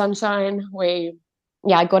walk in the sunshine.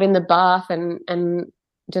 I got in the bath and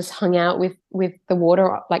just hung out with the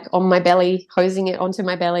water, like, on my belly, hosing it onto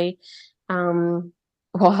my belly,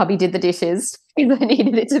 while hubby did the dishes because I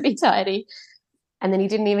needed it to be tidy. And then he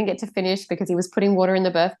didn't even get to finish because he was putting water in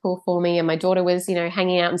the birth pool for me, and my daughter was,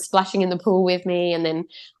 hanging out and splashing in the pool with me, and then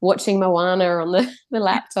watching Moana on the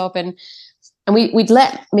laptop. And we'd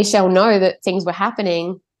let Michelle know that things were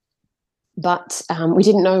happening, but we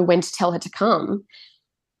didn't know when to tell her to come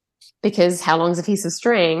because how long's a piece of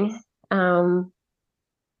string?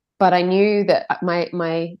 But I knew that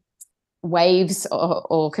my waves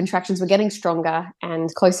or contractions were getting stronger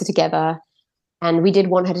and closer together, and we did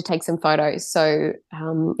want her to take some photos. So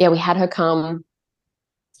we had her come,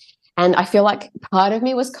 and I feel like part of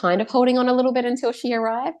me was kind of holding on a little bit until she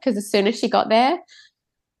arrived, because as soon as she got there,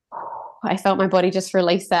 I felt my body just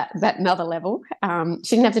release that another level.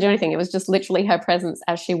 She didn't have to do anything. It was just literally her presence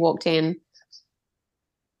as she walked in.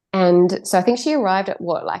 And so I think she arrived at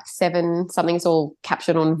like 7 something. It's all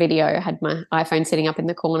captured on video. I had my iPhone sitting up in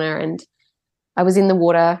the corner, and I was in the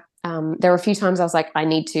water. There were a few times I was like, I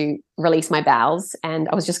need to release my bowels. And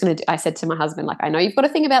I was just I said to my husband, like, I know you've got to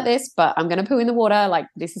think about this, but I'm going to poo in the water. Like,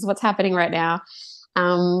 this is what's happening right now.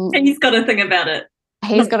 And he's got to think about it.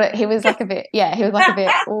 He was like a bit,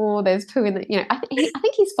 oh, there's poo in the, I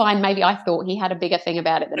think he's fine. Maybe I thought he had a bigger thing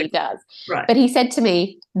about it than he does. Right. But he said to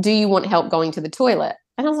me, do you want help going to the toilet?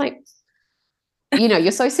 And I was like,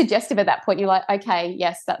 you're so suggestive at that point. You're like, okay,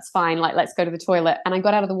 yes, that's fine. Like, let's go to the toilet. And I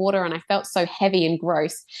got out of the water and I felt so heavy and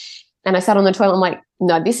gross. And I sat on the toilet. I'm like,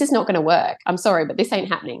 no, this is not going to work. I'm sorry, but this ain't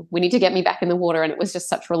happening. We need to get me back in the water. And it was just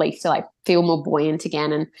such relief to, like, feel more buoyant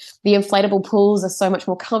again. And the inflatable pools are so much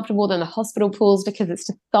more comfortable than the hospital pools because it's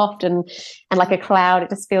just soft and like a cloud. It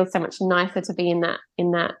just feels so much nicer to be in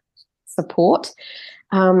that support.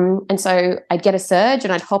 And so I'd get a surge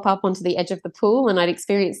and I'd hop up onto the edge of the pool and I'd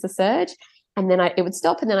experience the surge. And then it would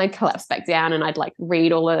stop, and then I'd collapse back down and I'd, like,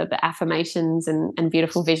 read all of the affirmations and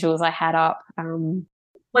beautiful visuals I had up.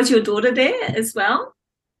 Was your daughter there as well?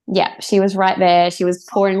 Yeah, she was right there. She was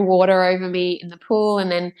pouring water over me in the pool,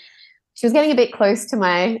 and then she was getting a bit close to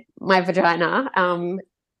my vagina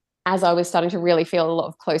as I was starting to really feel a lot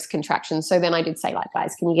of close contractions. So then I did say, like,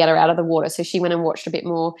 guys, can you get her out of the water? So she went and watched a bit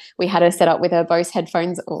more. We had her set up with her Bose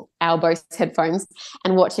headphones, or our Bose headphones,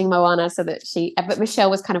 and watching Moana, so that but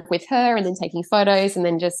Michelle was kind of with her and then taking photos and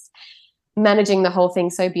then just managing the whole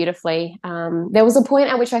thing so beautifully. There was a point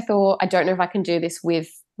at which I thought, I don't know if I can do this with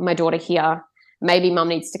my daughter here. Maybe mum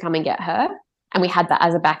needs to come and get her. And we had that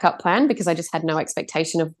as a backup plan because I just had no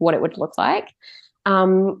expectation of what it would look like.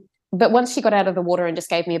 But once she got out of the water and just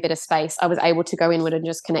gave me a bit of space, I was able to go inward and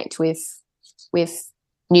just connect with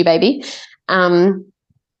new baby. And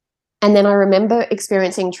then I remember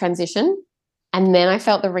experiencing transition, and then I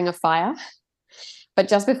felt the ring of fire. But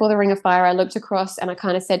just before the ring of fire, I looked across and I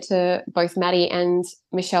kind of said to both Maddie and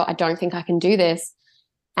Michelle, I don't think I can do this.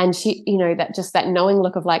 And she, that knowing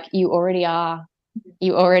look of, like, you already are.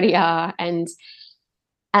 And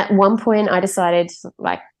at one point I decided,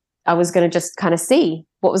 like, I was going to just kind of see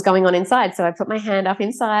what was going on inside. So I put my hand up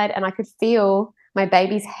inside and I could feel my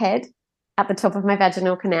baby's head at the top of my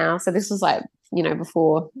vaginal canal. So this was, like,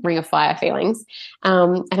 before ring of fire feelings.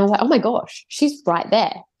 And I was like, oh my gosh, she's right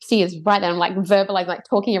there. She is right there. I'm, like, verbalizing, like,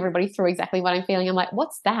 talking everybody through exactly what I'm feeling. I'm like,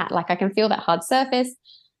 what's that? Like, I can feel that hard surface.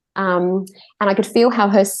 And I could feel how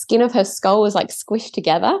her skin of her skull was, like, squished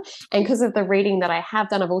together. And because of the reading that I have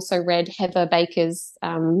done, I've also read Heather Baker's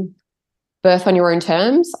Birth on Your Own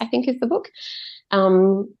Terms, I think is the book,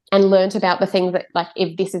 and learnt about the things that, like,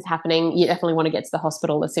 if this is happening, you definitely want to get to the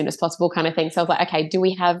hospital as soon as possible, kind of thing. So I was like, okay, do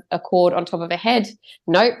we have a cord on top of her head?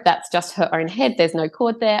 Nope, that's just her own head. There's no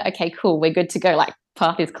cord there. Okay, cool. We're good to go. Like,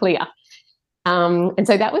 path is clear. And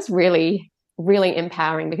so that was really, really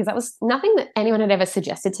empowering because that was nothing that anyone had ever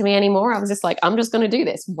suggested to me anymore. I was just like, I'm just going to do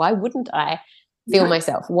this. Why wouldn't I feel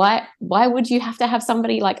myself? Why would you have to have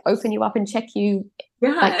somebody, like, open you up and check you?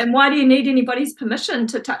 Yeah, like, and why do you need anybody's permission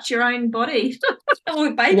to touch your own body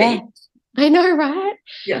or baby? Yeah, I know, right?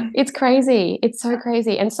 Yeah. It's crazy. It's so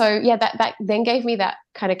crazy. And so, yeah, that then gave me that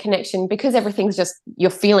kind of connection because everything's just, you're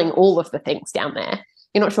feeling all of the things down there.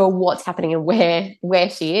 You're not sure what's happening and where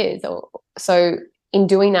she is. So in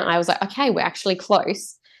doing that, I was like, okay, we're actually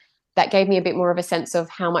close. That gave me a bit more of a sense of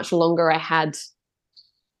how much longer I had.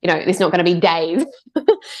 It's not going to be days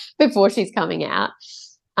before she's coming out.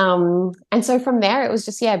 And so from there, it was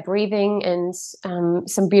just, breathing and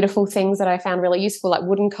some beautiful things that I found really useful, like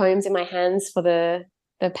wooden combs in my hands for the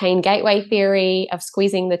the pain gateway theory of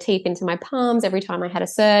squeezing the teeth into my palms every time I had a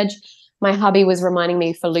surge. My hubby was reminding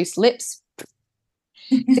me for loose lips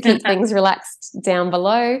to keep things relaxed down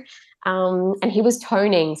below. And he was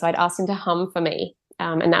toning, so I'd asked him to hum for me,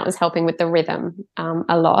 and that was helping with the rhythm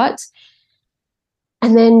a lot.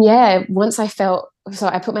 And then, yeah, once I felt, so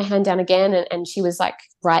I put my hand down again, and she was like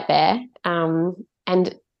right there.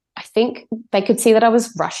 And I think they could see that I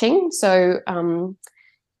was rushing. So,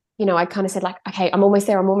 I kind of said like, okay, I'm almost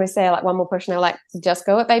there. Like one more push. And they were like, just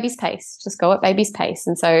go at baby's pace.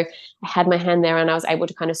 And so I had my hand there, and I was able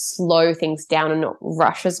to kind of slow things down and not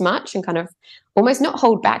rush as much, and kind of almost not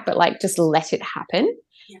hold back, but like just let it happen.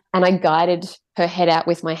 Yeah. And I guided her head out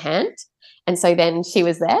with my hand. And so then she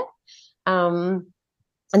was there. And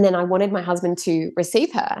then I wanted my husband to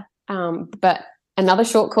receive her. But another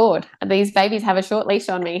short cord. These babies have a short leash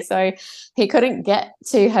on me. So he couldn't get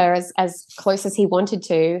to her as close as he wanted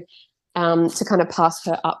to kind of pass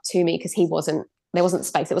her up to me, because there wasn't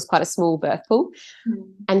space. It was quite a small birth pool.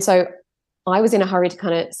 And so I was in a hurry to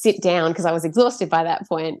kind of sit down, because I was exhausted by that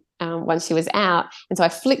point once she was out. And so I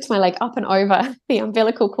flicked my leg up and over the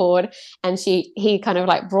umbilical cord, and he kind of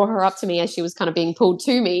like brought her up to me as she was kind of being pulled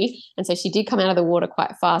to me. And so she did come out of the water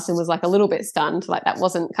quite fast and was like a little bit stunned. Like that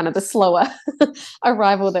wasn't kind of the slower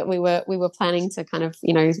arrival that we were planning to kind of,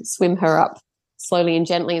 swim her up slowly and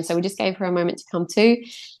gently. And so we just gave her a moment to come to,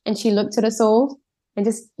 and she looked at us all, and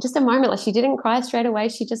just a moment, like she didn't cry straight away.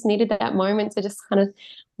 She just needed that moment to just kind of,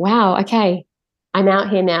 wow, okay, I'm out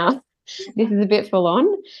here now. This is a bit full on.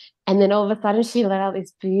 And then all of a sudden she let out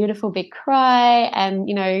this beautiful big cry, and,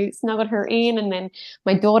 snuggled her in. And then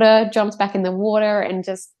my daughter jumped back in the water and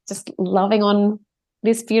just loving on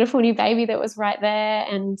this beautiful new baby that was right there.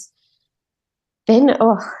 And then,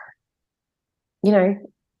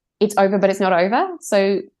 it's over, but it's not over.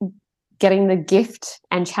 So getting the gift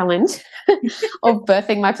and challenge of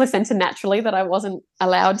birthing my placenta naturally that I wasn't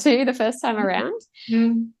allowed to the first time around.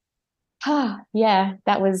 Yeah,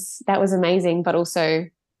 that was amazing, but also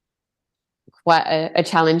quite a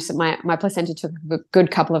challenge. That my placenta took a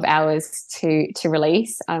good couple of hours to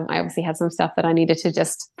release. I obviously had some stuff that I needed to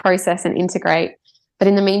just process and integrate, but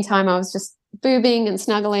in the meantime I was just boobing and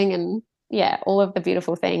snuggling and all of the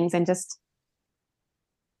beautiful things, and just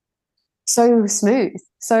so smooth,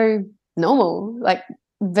 so normal,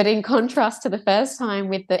 but in contrast to the first time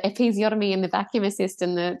with the episiotomy and the vacuum assist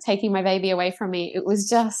and the taking my baby away from me, it was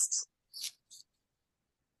just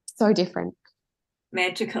so different.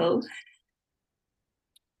 Magical.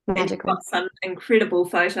 And you've got some incredible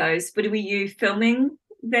photos. But were you filming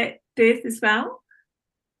that birth as well?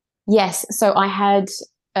 Yes. So I had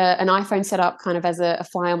an iPhone set up kind of as a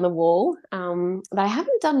fly on the wall that I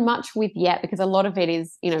haven't done much with yet, because a lot of it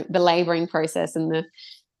is, the labouring process and the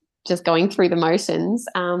just going through the motions.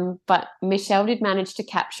 But Michelle did manage to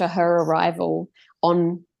capture her arrival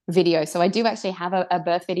on video. So I do actually have a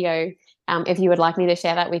birth video if you would like me to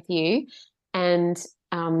share that with you. And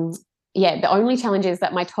the only challenge is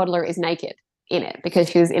that my toddler is naked in it, because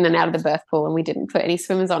she was in and out of the birth pool and we didn't put any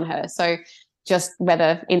swimmers on her. So just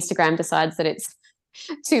whether Instagram decides that it's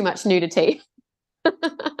too much nudity.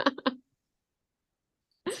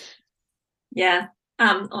 Yeah.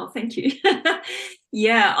 Thank you.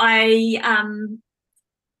 Yeah, I'm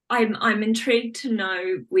intrigued to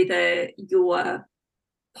know whether your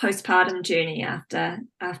postpartum journey after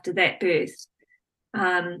that birth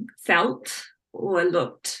felt or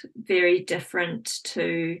looked very different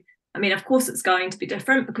to. I mean, of course, it's going to be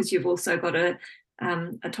different because you've also got a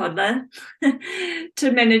toddler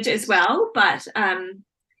to manage as well. But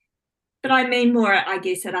I mean more, I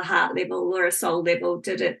guess, at a heart level or a soul level.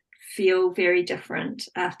 Did it feel very different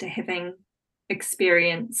after having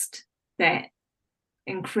experienced that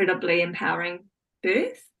incredibly empowering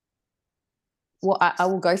birth? Well, I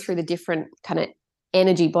will go through the different kind of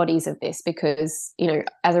energy bodies of this, because,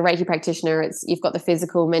 as a Reiki practitioner, you've got the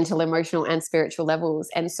physical, mental, emotional, and spiritual levels.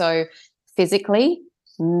 And so physically,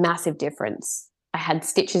 massive difference. I had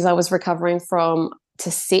stitches I was recovering from.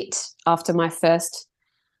 To sit after my first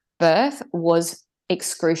birth was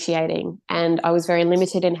excruciating, and I was very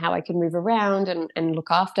limited in how I could move around and look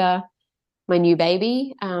after my new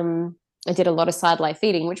baby. I did a lot of side lie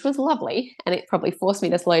feeding, which was lovely, and it probably forced me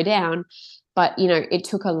to slow down, but it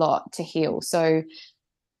took a lot to heal. So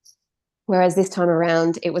whereas this time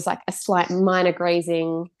around it was like a slight minor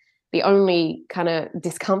grazing, the only kind of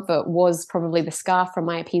discomfort was probably the scar from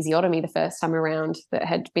my episiotomy the first time around that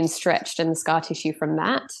had been stretched, and the scar tissue from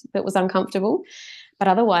that was uncomfortable. But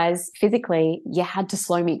otherwise, physically, you had to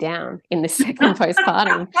slow me down in the second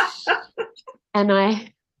postpartum. And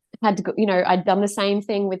had to go, I'd done the same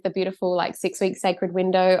thing with the beautiful 6-week sacred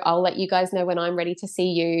window. I'll let you guys know when I'm ready to see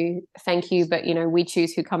you. Thank you. But, we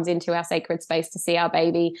choose who comes into our sacred space to see our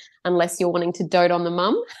baby, unless you're wanting to dote on the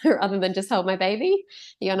mum rather than just hold my baby.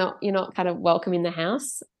 You're not kind of welcome in the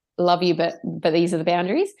house. Love you, but these are the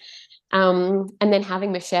boundaries. And then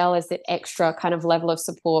having Michelle as that extra kind of level of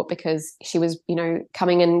support, because she was,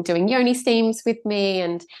 coming and doing yoni steams with me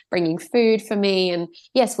and bringing food for me. And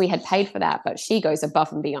yes, we had paid for that, but she goes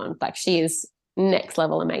above and beyond. She is next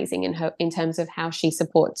level amazing in terms of how she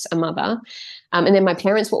supports a mother. And then my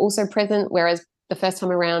parents were also present, whereas the first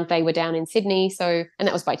time around they were down in Sydney. So, and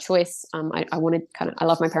that was by choice. I wanted I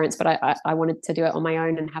love my parents, but I wanted to do it on my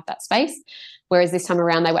own and have that space. Whereas this time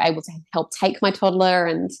around they were able to help take my toddler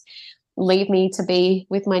and leave me to be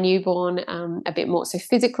with my newborn a bit more. So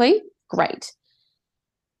physically, great.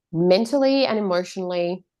 Mentally and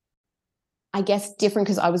emotionally, I guess different,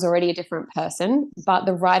 because I was already a different person, but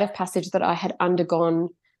the rite of passage that I had undergone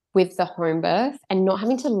with the home birth and not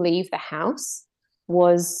having to leave the house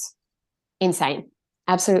was insane.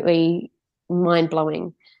 Absolutely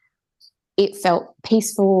mind-blowing. It felt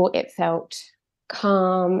peaceful. It felt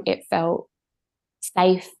calm. It felt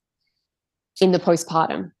safe in the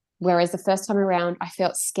postpartum. Whereas the first time around, I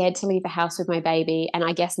felt scared to leave the house with my baby. And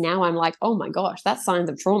I guess now I'm like, oh my gosh, that's signs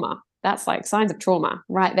of trauma. That's signs of trauma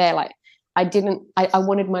right there. I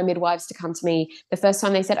wanted my midwives to come to me. The first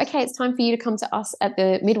time they said, okay, it's time for you to come to us at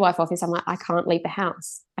the midwife office. I'm like, I can't leave the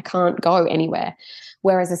house. I can't go anywhere.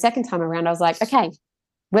 Whereas the second time around, I was like, okay,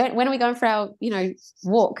 when are we going for our,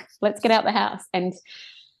 walk? Let's get out the house. And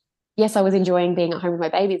yes, I was enjoying being at home with my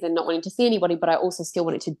babies and not wanting to see anybody, but I also still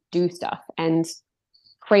wanted to do stuff. And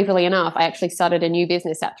creepily enough, I actually started a new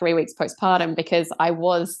business at 3 weeks postpartum, because I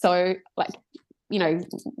was so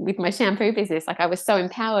with my shampoo business, I was so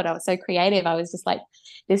empowered. I was so creative. I was just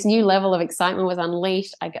this new level of excitement was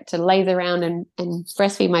unleashed. I got to laze around and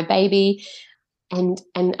breastfeed my baby. And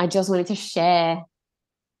I just wanted to share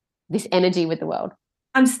this energy with the world.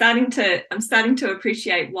 I'm starting to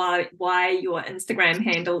appreciate why your Instagram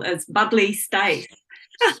handle is bubbly Stacey.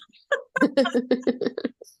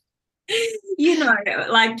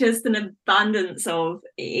 Just an abundance of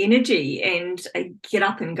energy and get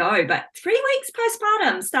up and go. But 3 weeks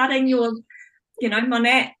postpartum, starting your,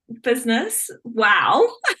 Monat business. Wow.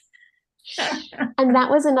 And that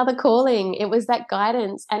was another calling. It was that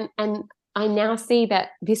guidance. And I now see that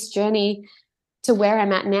this journey to where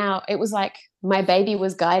I'm at now, it was like my baby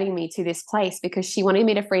was guiding me to this place, because she wanted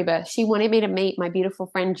me to free birth. She wanted me to meet my beautiful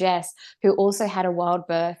friend Jess, who also had a wild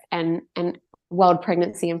birth and wild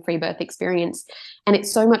pregnancy and free birth experience. And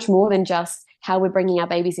it's so much more than just how we're bringing our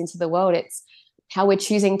babies into the world. It's how we're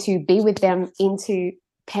choosing to be with them into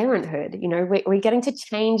parenthood. We're getting to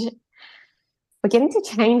change. We're getting to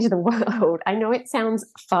change the world. I know it sounds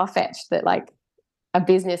far-fetched that a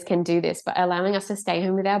business can do this, but allowing us to stay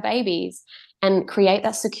home with our babies and create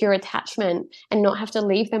that secure attachment and not have to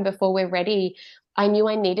leave them before we're ready. I knew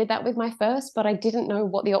I needed that with my first, but I didn't know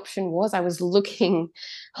what the option was. I was looking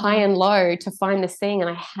high and low to find this thing, and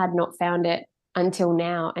I had not found it until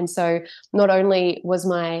now. And so not only was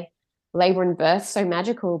my labor and birth so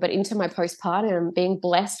magical, but into my postpartum, being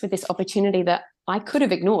blessed with this opportunity that I could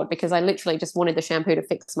have ignored, because I literally just wanted the shampoo to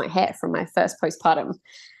fix my hair from my first postpartum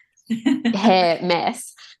hair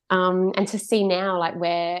mess. And to see now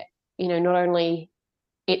where, not only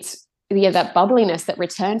it's that bubbliness that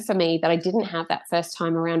returned for me that I didn't have that first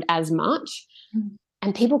time around as much.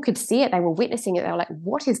 And people could see it. They were witnessing it. They were like,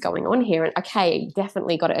 what is going on here? And okay,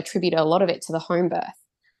 definitely got to attribute a lot of it to the home birth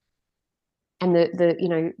and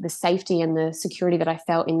the safety and the security that I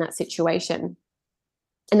felt in that situation,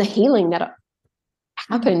 and the healing that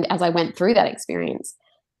happened as I went through that experience.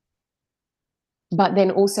 But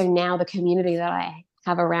then also now the community that I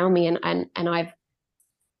have around me and I've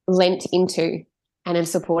lent into and am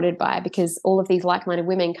supported by, because all of these like-minded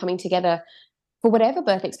women coming together for whatever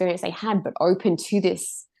birth experience they had, but open to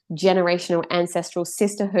this generational, ancestral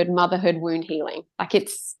sisterhood, motherhood, wound healing.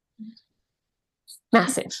 It's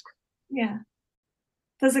massive. Yeah.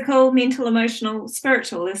 Physical, mental, emotional,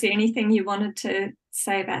 spiritual. Is there anything you wanted to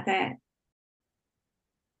say about that?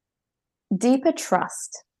 Deeper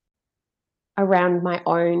trust around my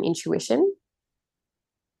own intuition,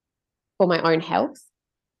 for my own health,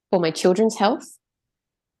 for my children's health,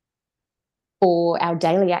 for our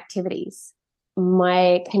daily activities.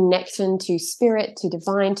 My connection to spirit, to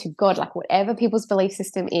divine, to God, whatever people's belief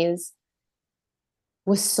system is,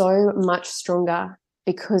 was so much stronger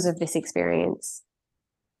because of this experience.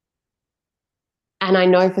 And I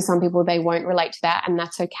know for some people they won't relate to that, and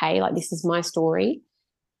that's okay. This is my story.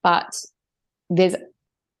 But there's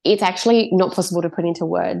it's actually not possible to put into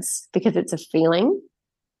words because it's a feeling.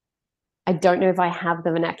 I don't know if I have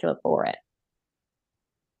the vernacular for it,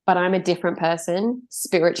 but I'm a different person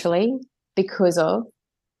spiritually because of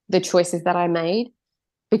the choices that I made,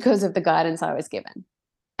 because of the guidance I was given.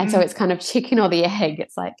 And so it's kind of chicken or the egg.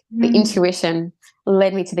 It's like the intuition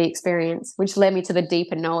led me to the experience, which led me to the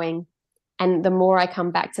deeper knowing. And the more I come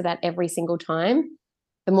back to that every single time,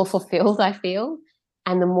 the more fulfilled I feel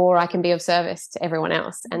and the more I can be of service to everyone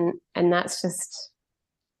else. And that's just,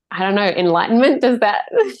 I don't know, enlightenment. Does that,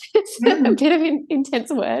 it's a bit of an intense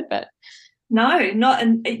word, but. No, not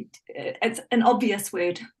it's an obvious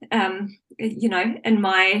word, you know, in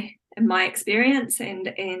my experience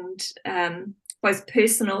and both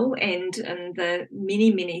personal and the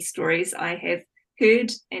many stories I have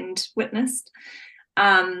heard and witnessed.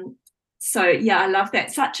 So yeah, I love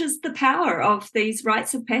that. Such is the power of these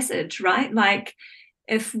rites of passage, right? Like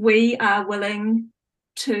if we are willing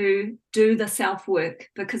to do the self work,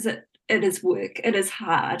 because it is work, it is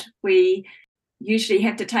hard. We usually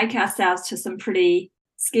have to take ourselves to some pretty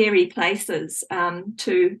scary places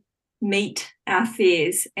to meet our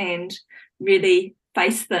fears and really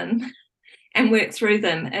face them and work through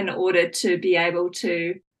them in order to be able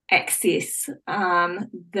to access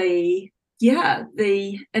the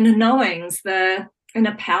inner knowings, the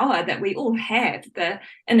inner power that we all have, the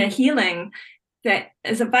inner healing that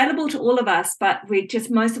is available to all of us, but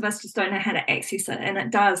most of us just don't know how to access it. And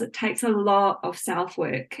it takes a lot of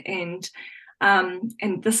self-work, and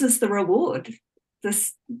this is the reward,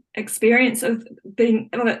 this experience of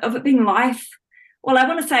it being life. Well, I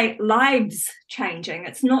want to say lives changing.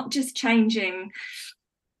 It's not just changing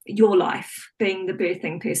your life, being the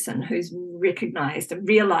birthing person who's recognized and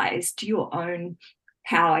realized your own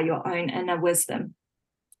power, your own inner wisdom.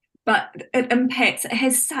 But it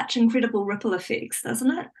has such incredible ripple effects,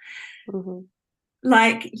 doesn't it? Mm-hmm.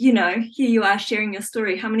 Like, you know, here you are sharing your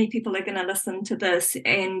story. How many people are going to listen to this?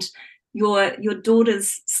 And your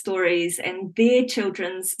daughter's stories and their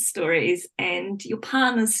children's stories and your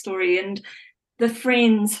partner's story and the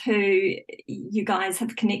friends who you guys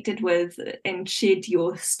have connected with and shared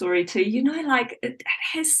your story to, you know, like it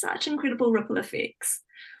has such incredible ripple effects.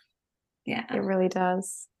 Yeah, it really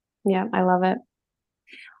does. Yeah, I love it.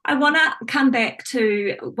 I want to come back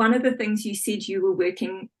to one of the things you said you were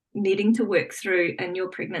needing to work through in your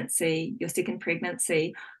pregnancy, your second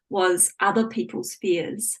pregnancy, was other people's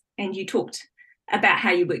fears. And you talked about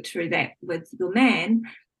how you worked through that with your man,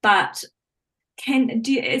 but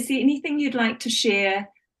is there anything you'd like to share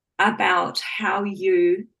about how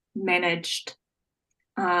you managed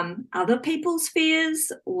other people's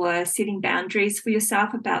fears or setting boundaries for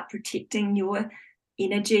yourself about protecting your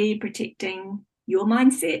energy, protecting your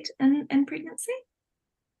mindset in pregnancy?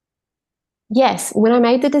 Yes, when I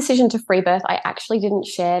made the decision to free birth, I actually didn't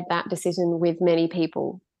share that decision with many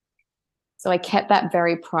people. So I kept that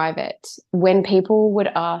very private. When people would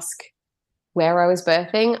ask where I was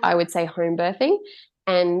birthing, I would say home birthing.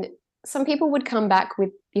 And some people would come back with,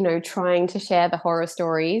 you know, trying to share the horror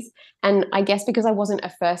stories. And I guess because I wasn't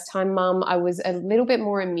a first-time mum, I was a little bit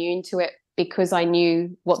more immune to it because I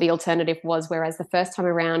knew what the alternative was. Whereas the first time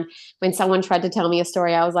around, when someone tried to tell me a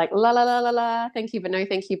story, I was like, la, la, la, la, la, thank you, but no,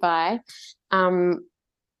 thank you, bye.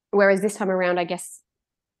 Whereas this time around, I guess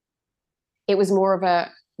it was more of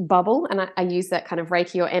a bubble, and I use that kind of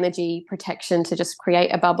Reiki or energy protection to just create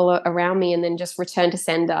a bubble around me and then just return to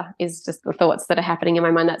sender is just the thoughts that are happening in my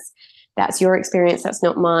mind. That's your experience, that's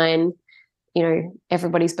not mine. You know,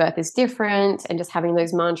 everybody's birth is different, and just having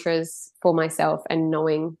those mantras for myself and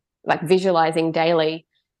knowing, like visualizing daily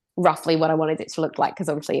roughly what I wanted it to look like, because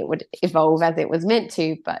obviously it would evolve as it was meant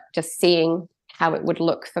to, but just seeing how it would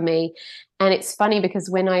look for me. And it's funny because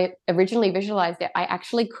when I originally visualized it, I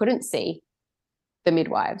actually couldn't see the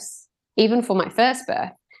midwives, even for my first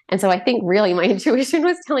birth. And so I think really my intuition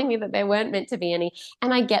was telling me that there weren't meant to be any.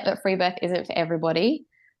 And I get that free birth isn't for everybody.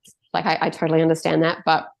 Like I totally understand that,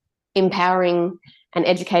 but empowering and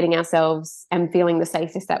educating ourselves and feeling the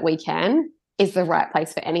safest that we can is the right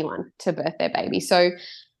place for anyone to birth their baby. So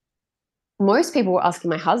most people were asking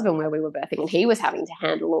my husband where we were birthing, and he was having to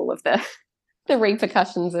handle all of the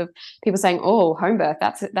repercussions of people saying, oh, home birth,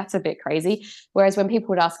 that's a bit crazy. Whereas when people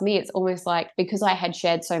would ask me, it's almost like, because I had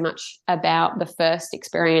shared so much about the first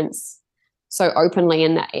experience so openly,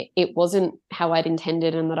 and that it wasn't how I'd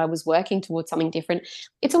intended and that I was working towards something different,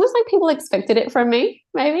 it's almost like people expected it from me,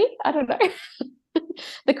 maybe. I don't know.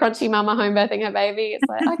 The crunchy mama home birthing her baby. It's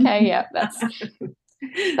like, okay, yeah,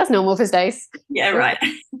 that's normal for Stace. Yeah, right.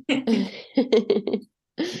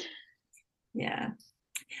 Yeah.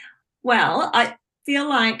 Well, I feel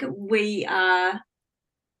like we are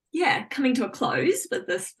coming to a close with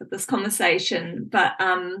this conversation, but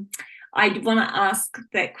I want to ask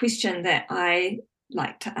that question that I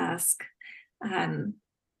like to ask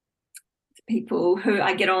people who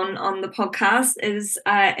I get on the podcast is,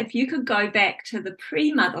 if you could go back to the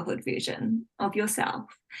pre-motherhood version of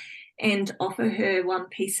yourself and offer her one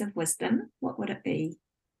piece of wisdom, what would it be?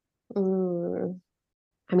 I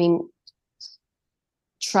mean,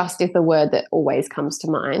 trust is the word that always comes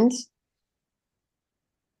to mind,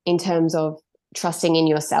 in terms of trusting in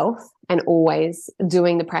yourself and always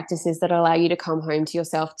doing the practices that allow you to come home to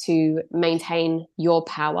yourself to maintain your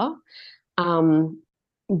power.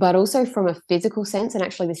 But also from a physical sense, and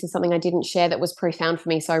actually this is something I didn't share that was profound for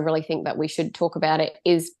me, so I really think that we should talk about it,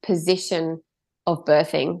 is position of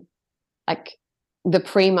birthing. Like, the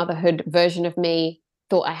pre-motherhood version of me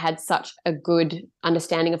thought I had such a good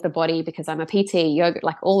understanding of the body because I'm a PT, yoga,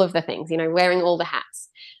 like all of the things, wearing all the hats.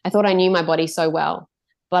 I thought I knew my body so well,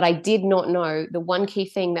 but I did not know the one key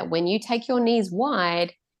thing, that when you take your knees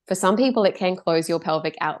wide, for some people it can close your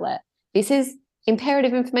pelvic outlet. This is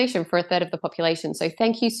imperative information for a third of the population. So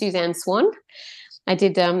thank you, Suzanne Swan. I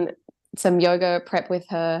did some yoga prep with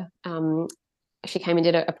her. She came and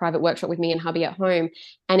did a private workshop with me and hubby at home,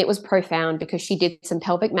 and it was profound because she did some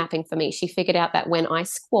pelvic mapping for me. She figured out that when I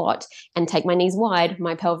squat and take my knees wide,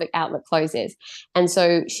 my pelvic outlet closes. And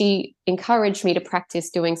so she encouraged me to practice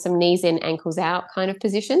doing some knees in, ankles out kind of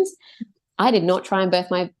positions. I did not try and birth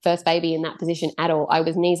my first baby in that position at all. I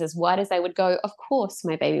was knees as wide as they would go. Of course,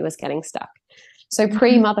 my baby was getting stuck. So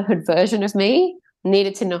pre-motherhood version of me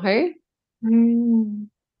needed to know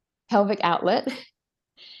pelvic outlet,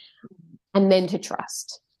 and then to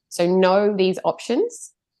trust. So know these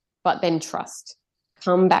options, but then trust.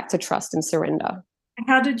 Come back to trust and surrender.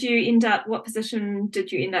 What position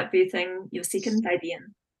did you end up birthing your second baby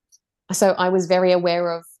in? So I was very aware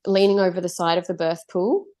of leaning over the side of the birth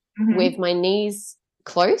pool with my knees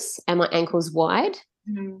close and my ankles wide.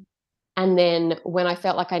 And then when I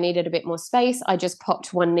felt like I needed a bit more space, I just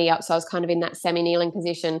popped one knee up. So I was kind of in that semi-kneeling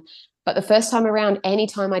position. But the first time around, any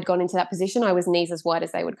time I'd gone into that position, I was knees as wide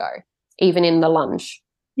as they would go, even in the lunge.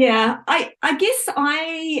 Yeah, I guess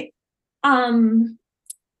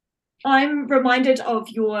I'm reminded of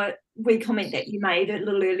your wee comment that you made a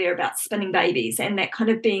little earlier about spinning babies and that kind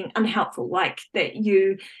of being unhelpful, like that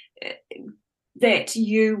you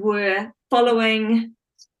were following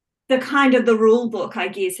the kind of the rule book, I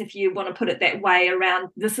guess, if you want to put it that way, around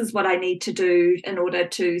this is what I need to do in order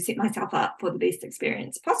to set myself up for the best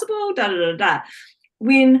experience possible,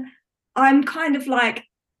 when I'm kind of like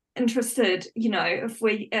interested,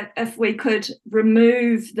 if we could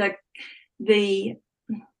remove the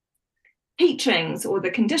teachings or the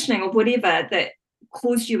conditioning or whatever that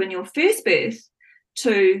caused you in your first birth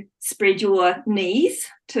to spread your knees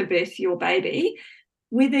to birth your baby,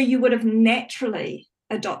 whether you would have naturally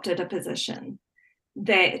adopted a position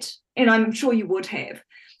that, and I'm sure you would have.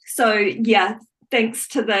 So yeah, thanks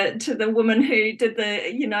to the woman who did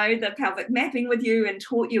the pelvic mapping with you and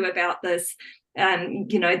taught you about this,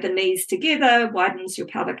 the knees together widens your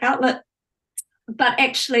pelvic outlet. But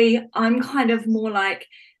actually, I'm kind of more like,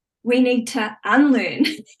 we need to unlearn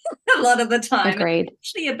a lot of the time. Agreed.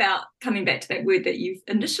 Actually, about coming back to that word that you've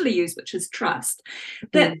initially used, which is trust,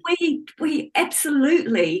 that we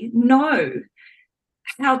absolutely know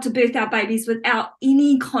how to birth our babies without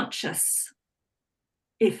any conscious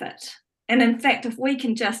effort. And in fact, if we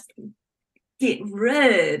can just get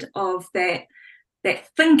rid of that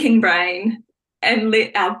thinking brain and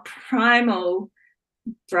let our primal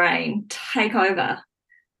brain take over,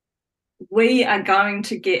 we are going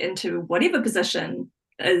to get into whatever position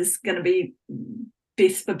is going to be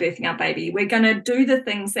best for birthing our baby. We're going to do the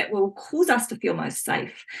things that will cause us to feel most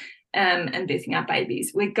safe in birthing our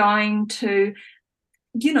babies. We're going to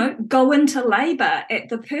go into labor at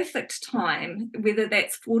the perfect time, whether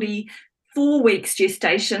that's 44 weeks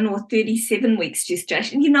gestation or 37 weeks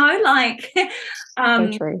gestation,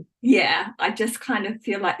 So true. Yeah, I just kind of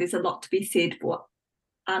feel like there's a lot to be said for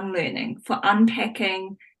unlearning, for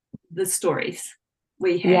unpacking the stories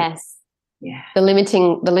we have. Yes. Yeah. The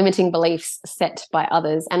limiting beliefs set by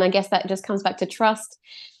others. And I guess that just comes back to trust.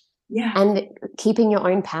 Yeah. And keeping your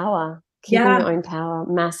own power. Your own power,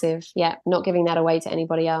 massive. Yeah, not giving that away to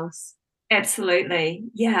anybody else. Absolutely.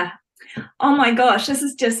 Yeah. Oh my gosh, this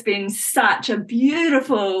has just been such a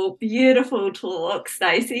beautiful, beautiful talk,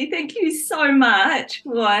 Stacey. Thank you so much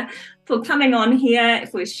for for coming on here,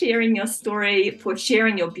 for sharing your story, for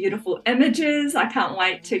sharing your beautiful images. I can't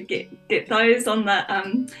wait to get those on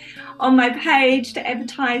my page to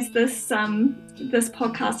advertise this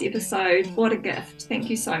podcast episode. What a gift. Thank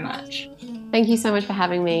you so much. Thank you so much for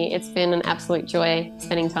having me. It's been an absolute joy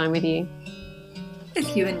spending time with you.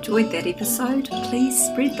 If you enjoyed that episode, please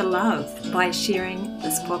spread the love by sharing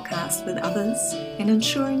this podcast with others and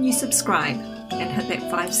ensuring you subscribe and hit that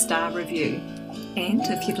 5-star review. And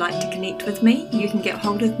if you'd like to connect with me, you can get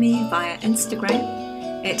hold of me via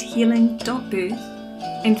Instagram at healing.birth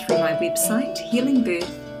and through my website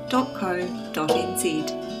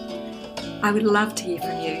healingbirth.co.nz. I would love to hear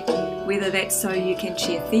from you, whether that's so you can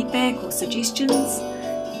share feedback or suggestions,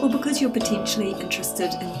 or because you're potentially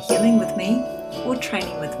interested in healing with me or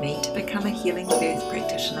training with me to become a healing birth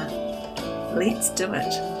practitioner. Let's do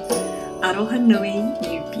it. Aroha nui,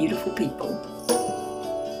 you beautiful people.